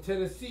Nashville,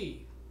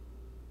 Tennessee.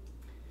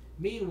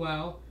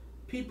 Meanwhile,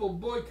 people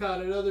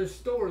boycotted other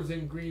stores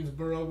in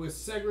Greensboro with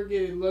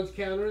segregated lunch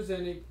counters,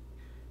 and it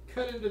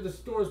cut into the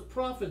store's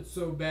profits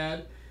so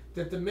bad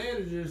that the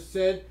managers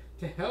said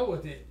to hell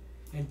with it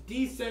and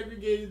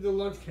desegregated the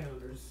lunch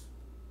counters.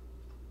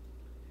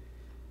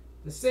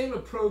 The same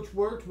approach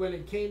worked when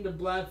it came to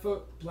black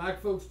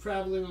folks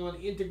traveling on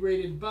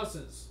integrated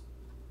buses.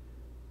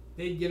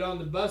 They'd get on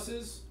the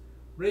buses,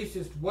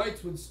 racist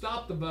whites would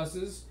stop the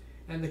buses,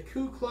 and the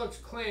Ku Klux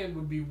Klan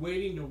would be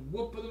waiting to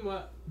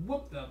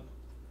whoop them.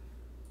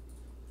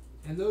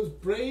 And those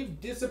brave,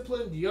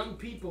 disciplined young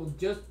people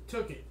just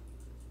took it.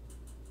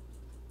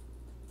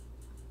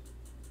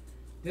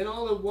 Then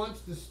all at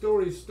once the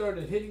stories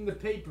started hitting the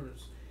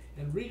papers,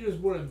 and readers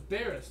were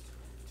embarrassed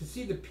to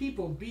see the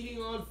people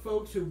beating on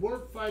folks who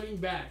weren't fighting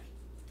back.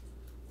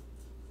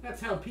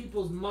 That's how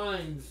people's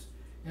minds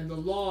and the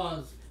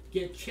laws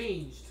get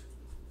changed,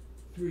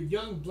 through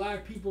young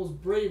black people's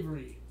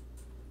bravery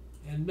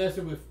and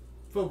messing with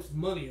folks'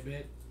 money a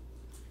bit.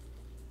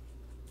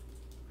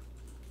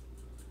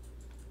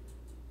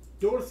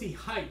 Dorothy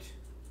Height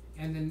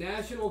and the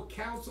National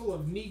Council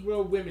of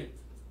Negro Women.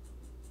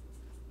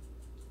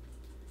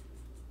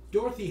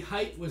 Dorothy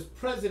Height was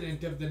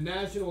president of the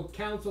National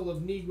Council of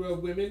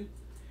Negro Women.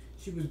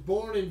 She was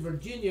born in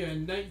Virginia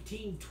in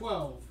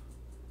 1912.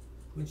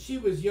 When she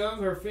was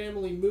young, her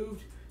family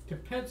moved to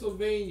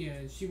Pennsylvania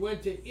and she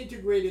went to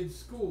integrated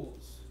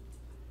schools.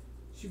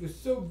 She was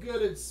so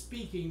good at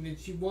speaking that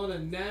she won a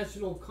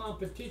national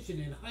competition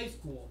in high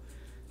school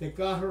that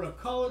got her a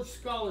college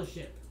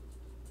scholarship.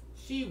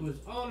 She was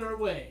on her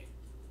way.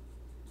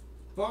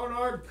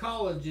 Barnard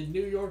College in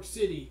New York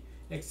City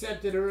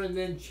accepted her and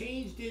then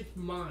changed its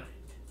mind.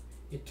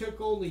 It took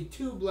only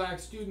 2 black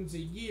students a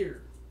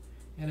year,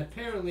 and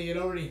apparently it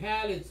already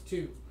had its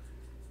 2.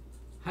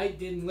 Height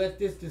didn't let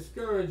this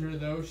discourage her,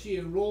 though. She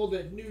enrolled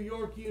at New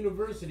York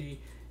University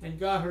and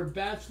got her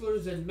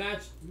bachelor's and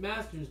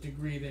master's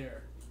degree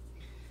there.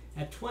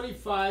 At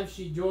 25,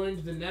 she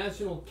joined the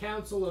National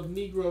Council of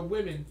Negro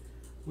Women,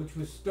 which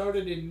was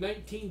started in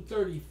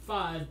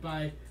 1935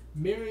 by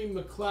Mary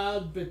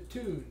McLeod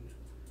Bethune,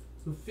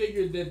 who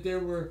figured that there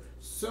were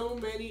so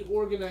many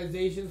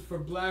organizations for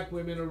black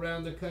women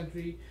around the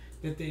country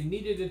that they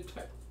needed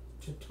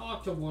to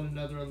talk to one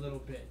another a little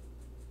bit.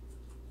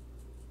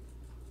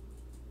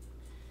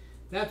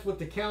 That's what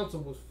the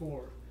council was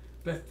for.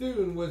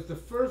 Bethune was the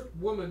first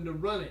woman to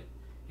run it,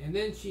 and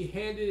then she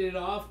handed it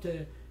off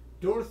to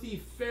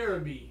Dorothy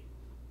Farabee.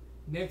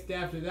 Next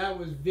after that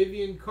was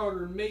Vivian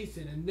Carter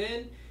Mason, and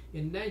then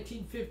in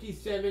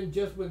 1957,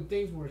 just when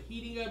things were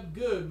heating up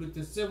good with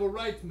the civil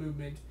rights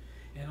movement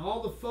and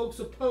all the folks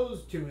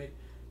opposed to it,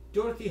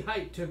 Dorothy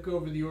Height took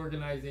over the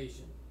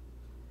organization.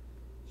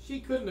 She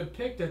couldn't have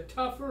picked a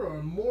tougher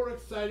or more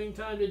exciting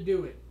time to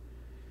do it.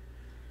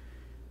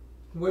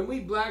 When we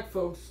black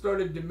folks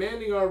started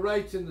demanding our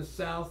rights in the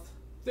South,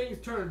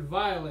 things turned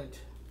violent.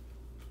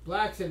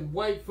 Blacks and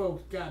white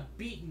folks got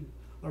beaten,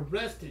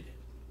 arrested,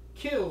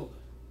 killed.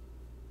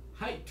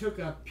 Height took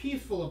a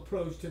peaceful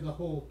approach to the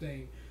whole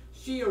thing.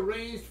 She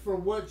arranged for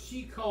what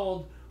she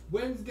called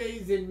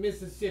Wednesdays in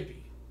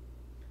Mississippi.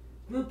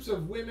 Groups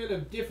of women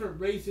of different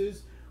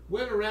races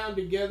went around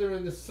together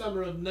in the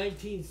summer of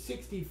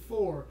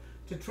 1964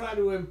 to try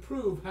to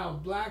improve how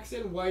blacks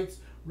and whites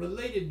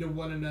related to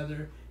one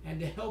another and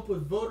to help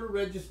with voter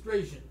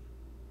registration.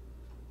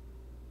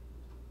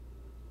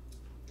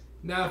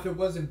 Now, if it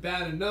wasn't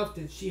bad enough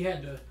that she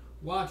had to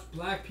watch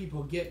black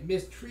people get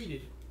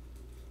mistreated,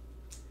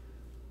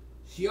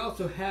 she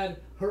also had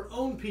her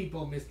own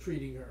people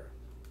mistreating her.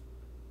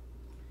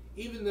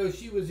 Even though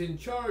she was in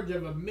charge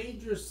of a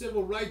major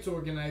civil rights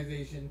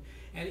organization,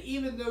 and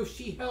even though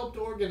she helped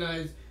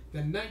organize the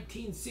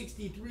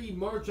 1963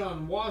 March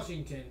on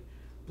Washington,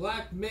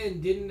 black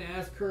men didn't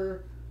ask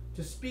her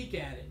to speak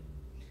at it.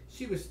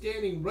 She was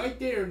standing right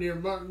there near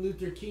Martin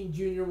Luther King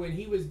Jr. when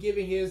he was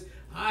giving his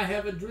 "I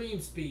Have a Dream"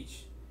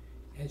 speech,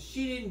 and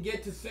she didn't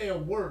get to say a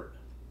word.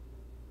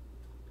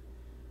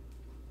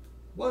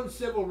 One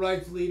civil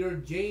rights leader,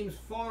 James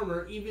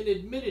Farmer, even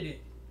admitted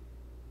it.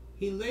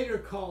 He later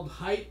called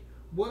Height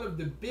one of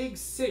the big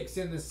 6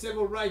 in the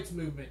civil rights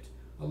movement,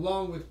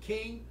 along with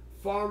King,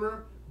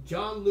 Farmer,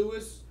 John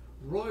Lewis,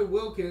 Roy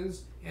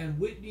Wilkins, and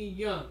Whitney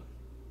Young,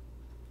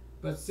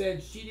 but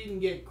said she didn't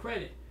get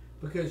credit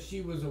because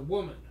she was a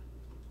woman.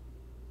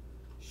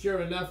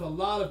 Sure enough, a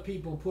lot of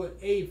people put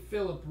A.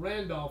 Philip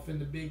Randolph in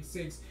the Big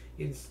Six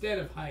instead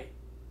of Height.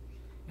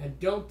 And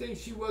don't think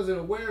she wasn't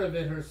aware of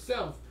it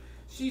herself.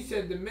 She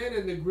said the men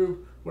in the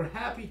group were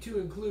happy to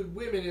include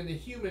women in the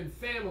human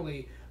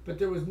family, but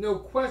there was no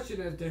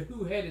question as to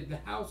who headed the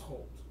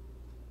household.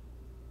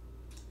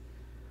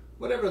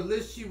 Whatever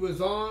list she was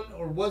on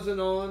or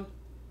wasn't on,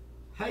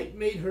 Height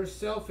made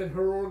herself and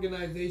her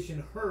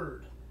organization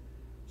heard.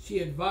 She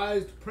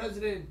advised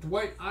President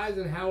Dwight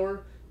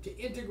Eisenhower to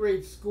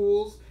integrate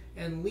schools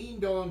and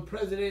leaned on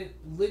President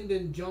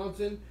Lyndon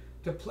Johnson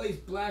to place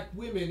black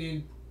women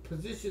in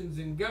positions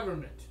in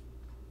government.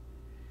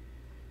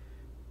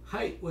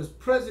 Height was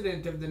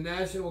president of the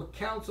National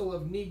Council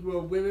of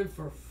Negro Women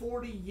for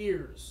 40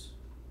 years.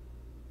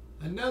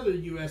 Another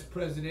U.S.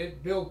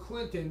 president, Bill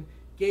Clinton,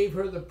 gave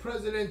her the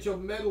Presidential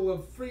Medal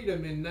of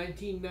Freedom in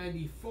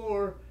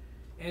 1994,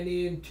 and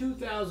in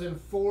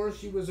 2004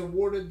 she was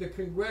awarded the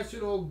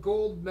Congressional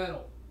Gold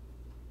Medal.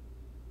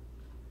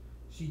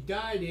 She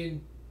died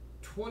in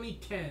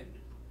 2010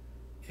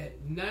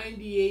 at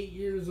 98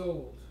 years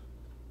old.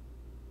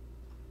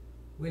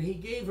 When he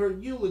gave her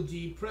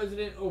eulogy,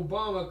 President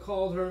Obama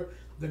called her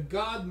the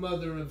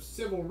godmother of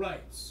civil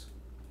rights.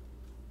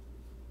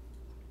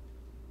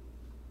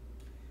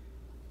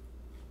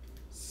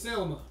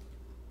 Selma.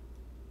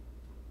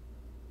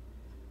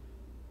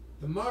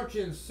 The march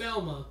in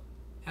Selma,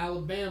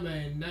 Alabama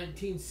in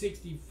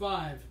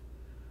 1965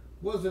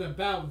 wasn't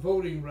about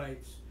voting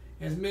rights,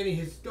 as many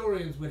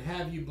historians would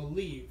have you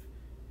believe.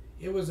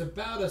 It was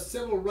about a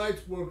civil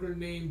rights worker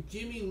named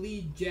Jimmy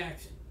Lee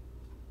Jackson.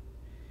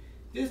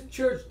 This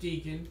church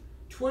deacon,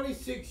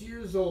 26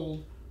 years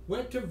old,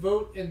 went to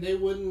vote and they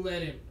wouldn't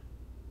let him.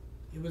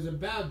 It was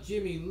about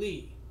Jimmy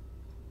Lee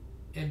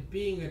and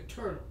being a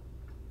turtle.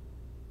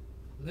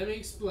 Let me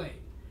explain.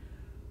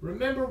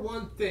 Remember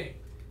one thing.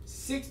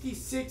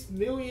 66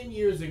 million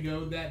years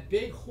ago, that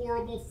big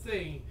horrible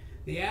thing,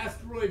 the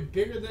asteroid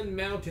bigger than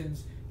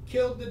mountains,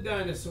 killed the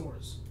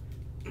dinosaurs.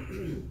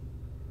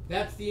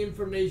 That's the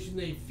information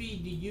they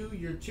feed to you,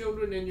 your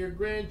children, and your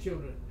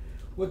grandchildren.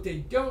 What they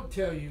don't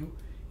tell you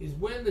is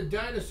when the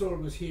dinosaur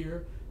was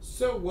here,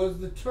 so was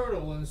the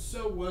turtle, and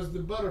so was the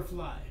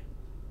butterfly.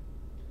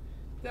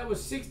 That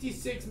was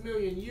 66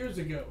 million years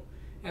ago,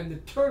 and the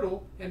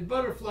turtle and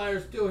butterfly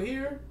are still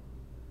here.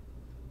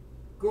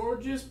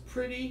 Gorgeous,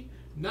 pretty,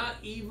 not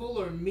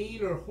evil or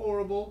mean or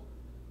horrible.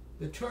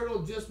 The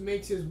turtle just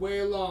makes his way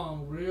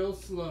along real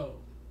slow.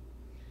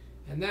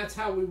 And that's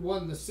how we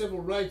won the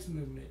civil rights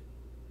movement.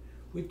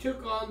 We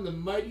took on the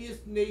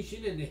mightiest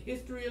nation in the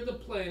history of the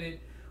planet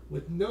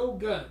with no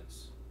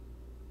guns.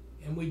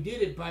 And we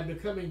did it by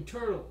becoming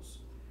turtles.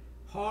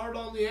 Hard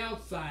on the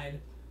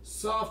outside,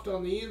 soft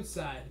on the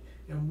inside,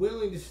 and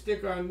willing to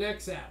stick our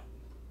necks out.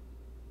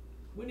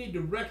 We need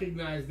to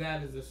recognize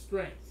that as a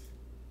strength.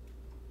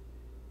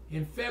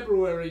 In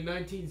February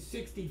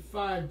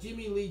 1965,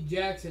 Jimmy Lee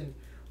Jackson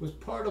was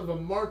part of a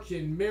march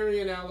in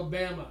Marion,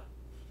 Alabama.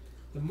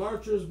 The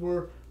marchers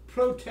were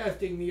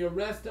protesting the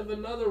arrest of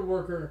another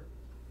worker,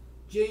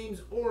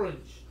 James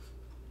Orange.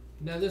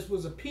 Now, this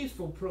was a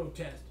peaceful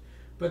protest,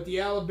 but the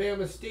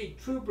Alabama state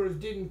troopers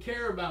didn't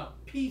care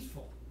about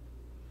peaceful.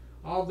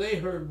 All they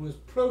heard was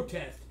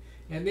protest,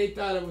 and they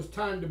thought it was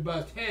time to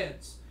bust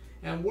heads.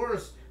 And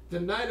worse, the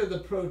night of the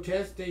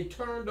protest, they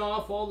turned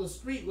off all the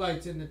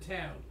streetlights in the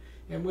town.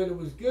 And when it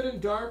was good and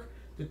dark,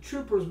 the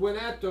troopers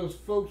went at those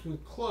folks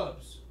with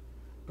clubs.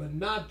 But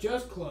not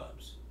just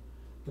clubs.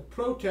 The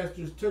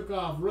protesters took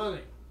off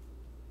running.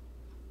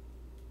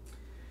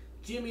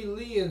 Jimmy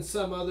Lee and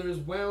some others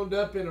wound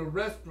up in a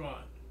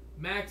restaurant,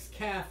 Mac's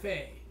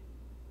Cafe.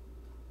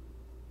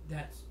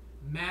 That's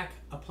Mac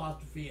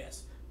apostrophe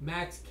S.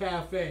 Mac's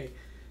Cafe.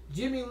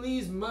 Jimmy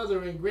Lee's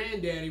mother and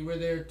granddaddy were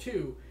there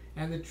too,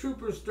 and the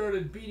troopers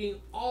started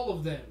beating all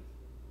of them.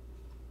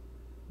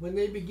 When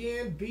they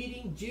began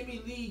beating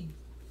Jimmy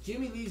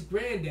Lee's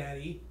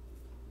granddaddy,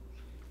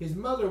 his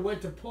mother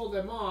went to pull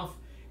them off,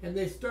 and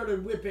they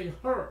started whipping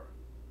her.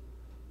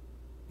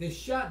 They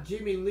shot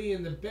Jimmy Lee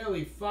in the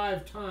belly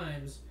 5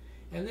 times,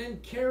 and then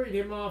carried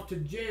him off to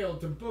jail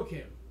to book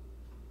him.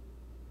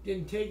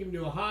 Didn't take him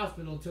to a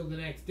hospital till the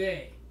next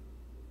day.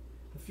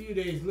 A few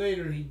days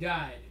later, he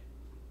died.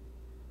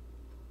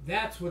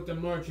 That's what the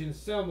march in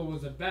Selma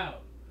was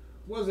about.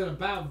 It wasn't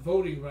about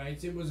voting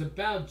rights. It was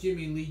about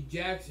Jimmy Lee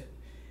Jackson.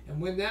 And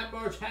when that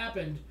march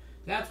happened,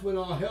 that's when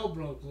all hell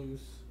broke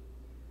loose.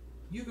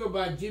 You go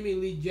by Jimmy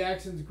Lee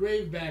Jackson's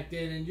grave back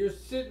then, and you're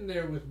sitting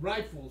there with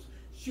rifles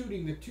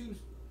shooting the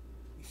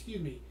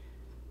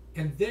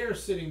and they're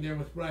sitting there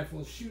with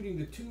rifles shooting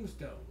the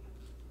tombstone.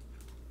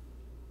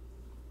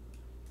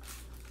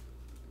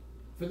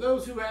 For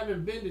those who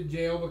haven't been to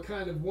jail but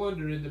kind of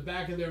wonder in the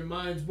back of their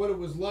minds what it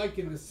was like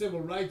in the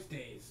civil rights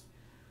days,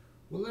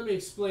 well, let me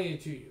explain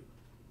it to you.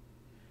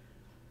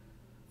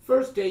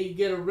 First day you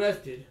get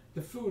arrested,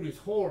 the food is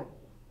horrible.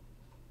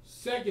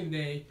 Second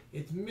day,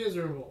 it's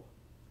miserable.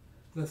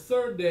 The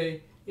third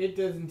day, it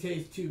doesn't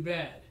taste too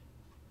bad.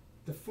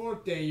 The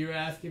fourth day, you're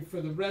asking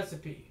for the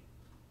recipe.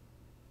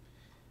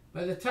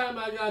 By the time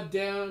I got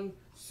down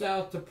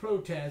south to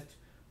protest,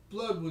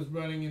 blood was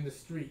running in the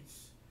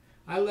streets.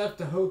 I left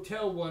the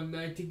hotel one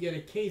night to get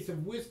a case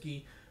of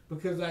whiskey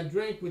because I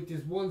drank with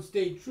this one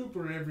state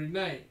trooper every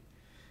night.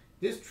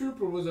 This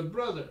trooper was a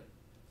brother,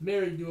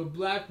 married to a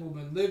black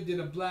woman, lived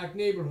in a black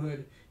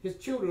neighborhood. His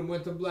children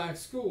went to black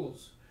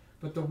schools,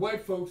 but the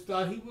white folks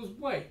thought he was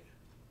white.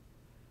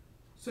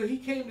 So he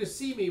came to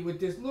see me with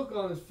this look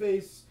on his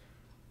face.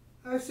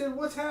 I said,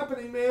 "What's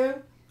happening,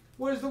 man?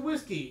 Where's the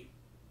whiskey?"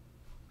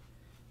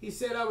 He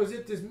said, "I was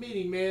at this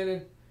meeting, man,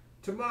 and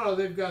tomorrow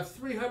they've got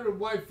 300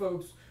 white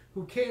folks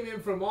who came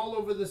in from all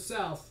over the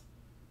South.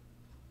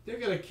 They're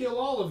going to kill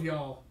all of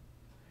y'all.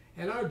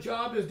 And our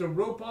job is to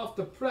rope off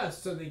the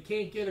press so they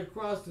can't get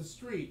across the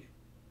street.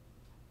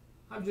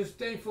 I'm just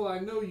thankful I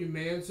know you,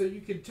 man, so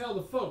you can tell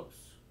the folks."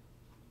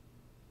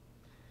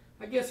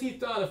 I guess he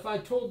thought if I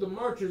told the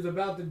marchers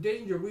about the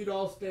danger, we'd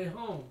all stay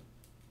home.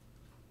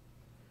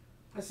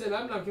 I said,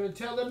 "I'm not going to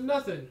tell them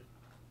nothing.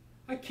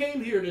 I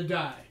came here to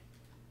die.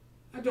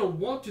 I don't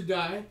want to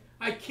die.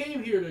 I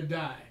came here to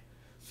die.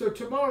 So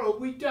tomorrow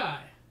we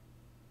die."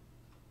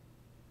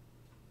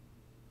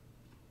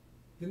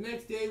 The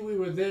next day we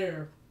were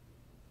there.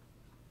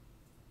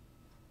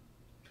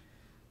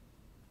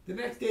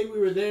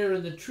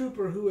 and the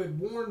trooper who had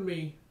warned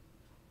me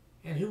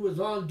and who was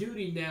on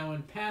duty now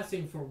and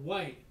passing for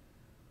white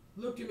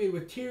looked at me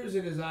with tears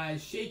in his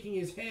eyes, shaking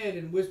his head,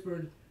 and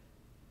whispered,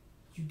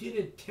 "You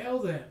didn't tell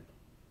them."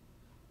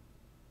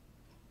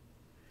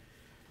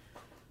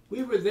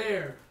 We were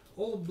there,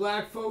 old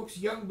black folks,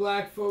 young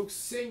black folks,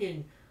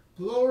 singing,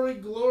 "Glory,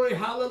 glory,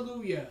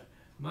 hallelujah.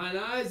 Mine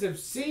eyes have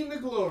seen the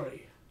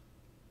glory."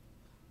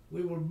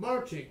 We were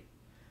marching.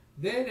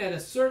 Then at a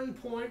certain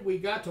point we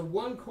got to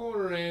one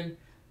corner and,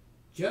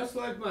 just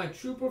like my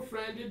trooper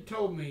friend had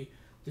told me,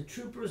 the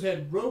troopers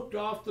had roped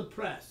off the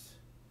press.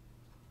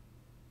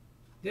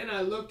 Then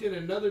I looked in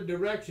another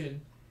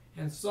direction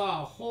and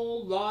saw a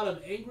whole lot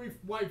of angry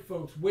white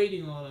folks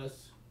waiting on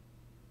us.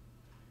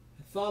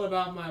 I thought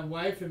about my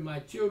wife and my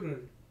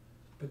children,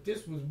 but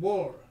this was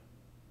war.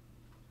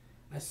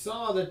 I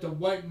saw that the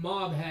white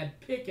mob had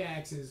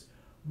pickaxes,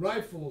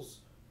 rifles,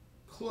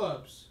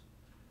 clubs.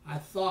 I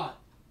thought,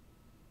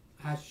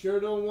 I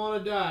sure don't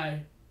want to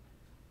die.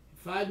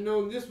 If I'd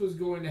known this was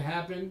going to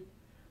happen,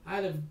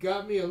 I'd have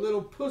got me a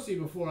little pussy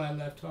before I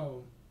left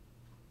home.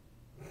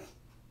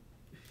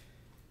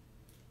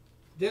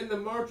 Then the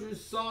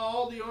marchers saw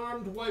all the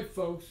armed white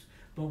folks,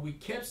 but we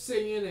kept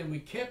singing and we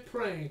kept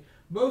praying.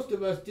 Most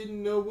of us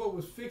didn't know what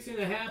was fixing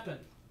to happen.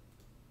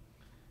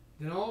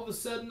 Then all of a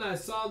sudden I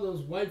saw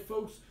those white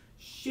folks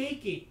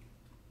shaking.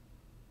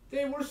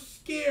 They were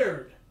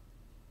scared.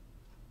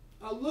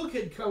 A look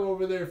had come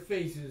over their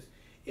faces.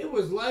 It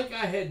was like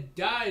I had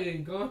died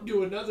and gone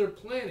to another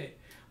planet.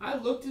 I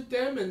looked at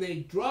them and they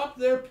dropped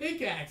their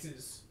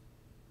pickaxes.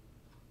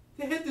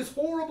 They had this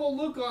horrible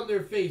look on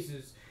their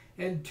faces.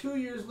 And 2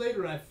 years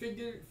later I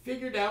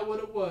figured out what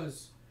it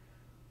was.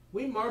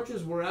 We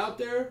marchers were out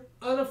there,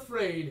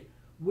 unafraid,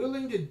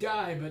 willing to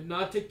die but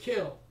not to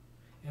kill.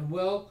 And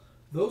well,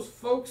 those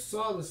folks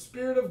saw the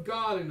Spirit of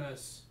God in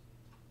us.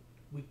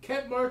 We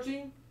kept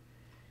marching,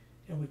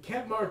 and we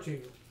kept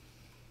marching.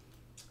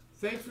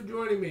 Thanks for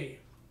joining me.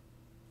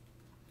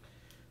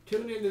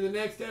 Tune into the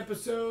next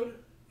episode,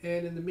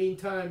 and in the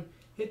meantime,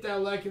 hit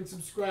that like and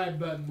subscribe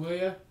button, will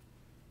ya?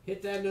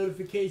 Hit that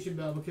notification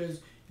bell,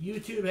 because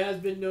YouTube has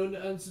been known to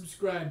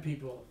unsubscribe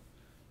people.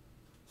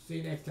 See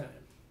you next time.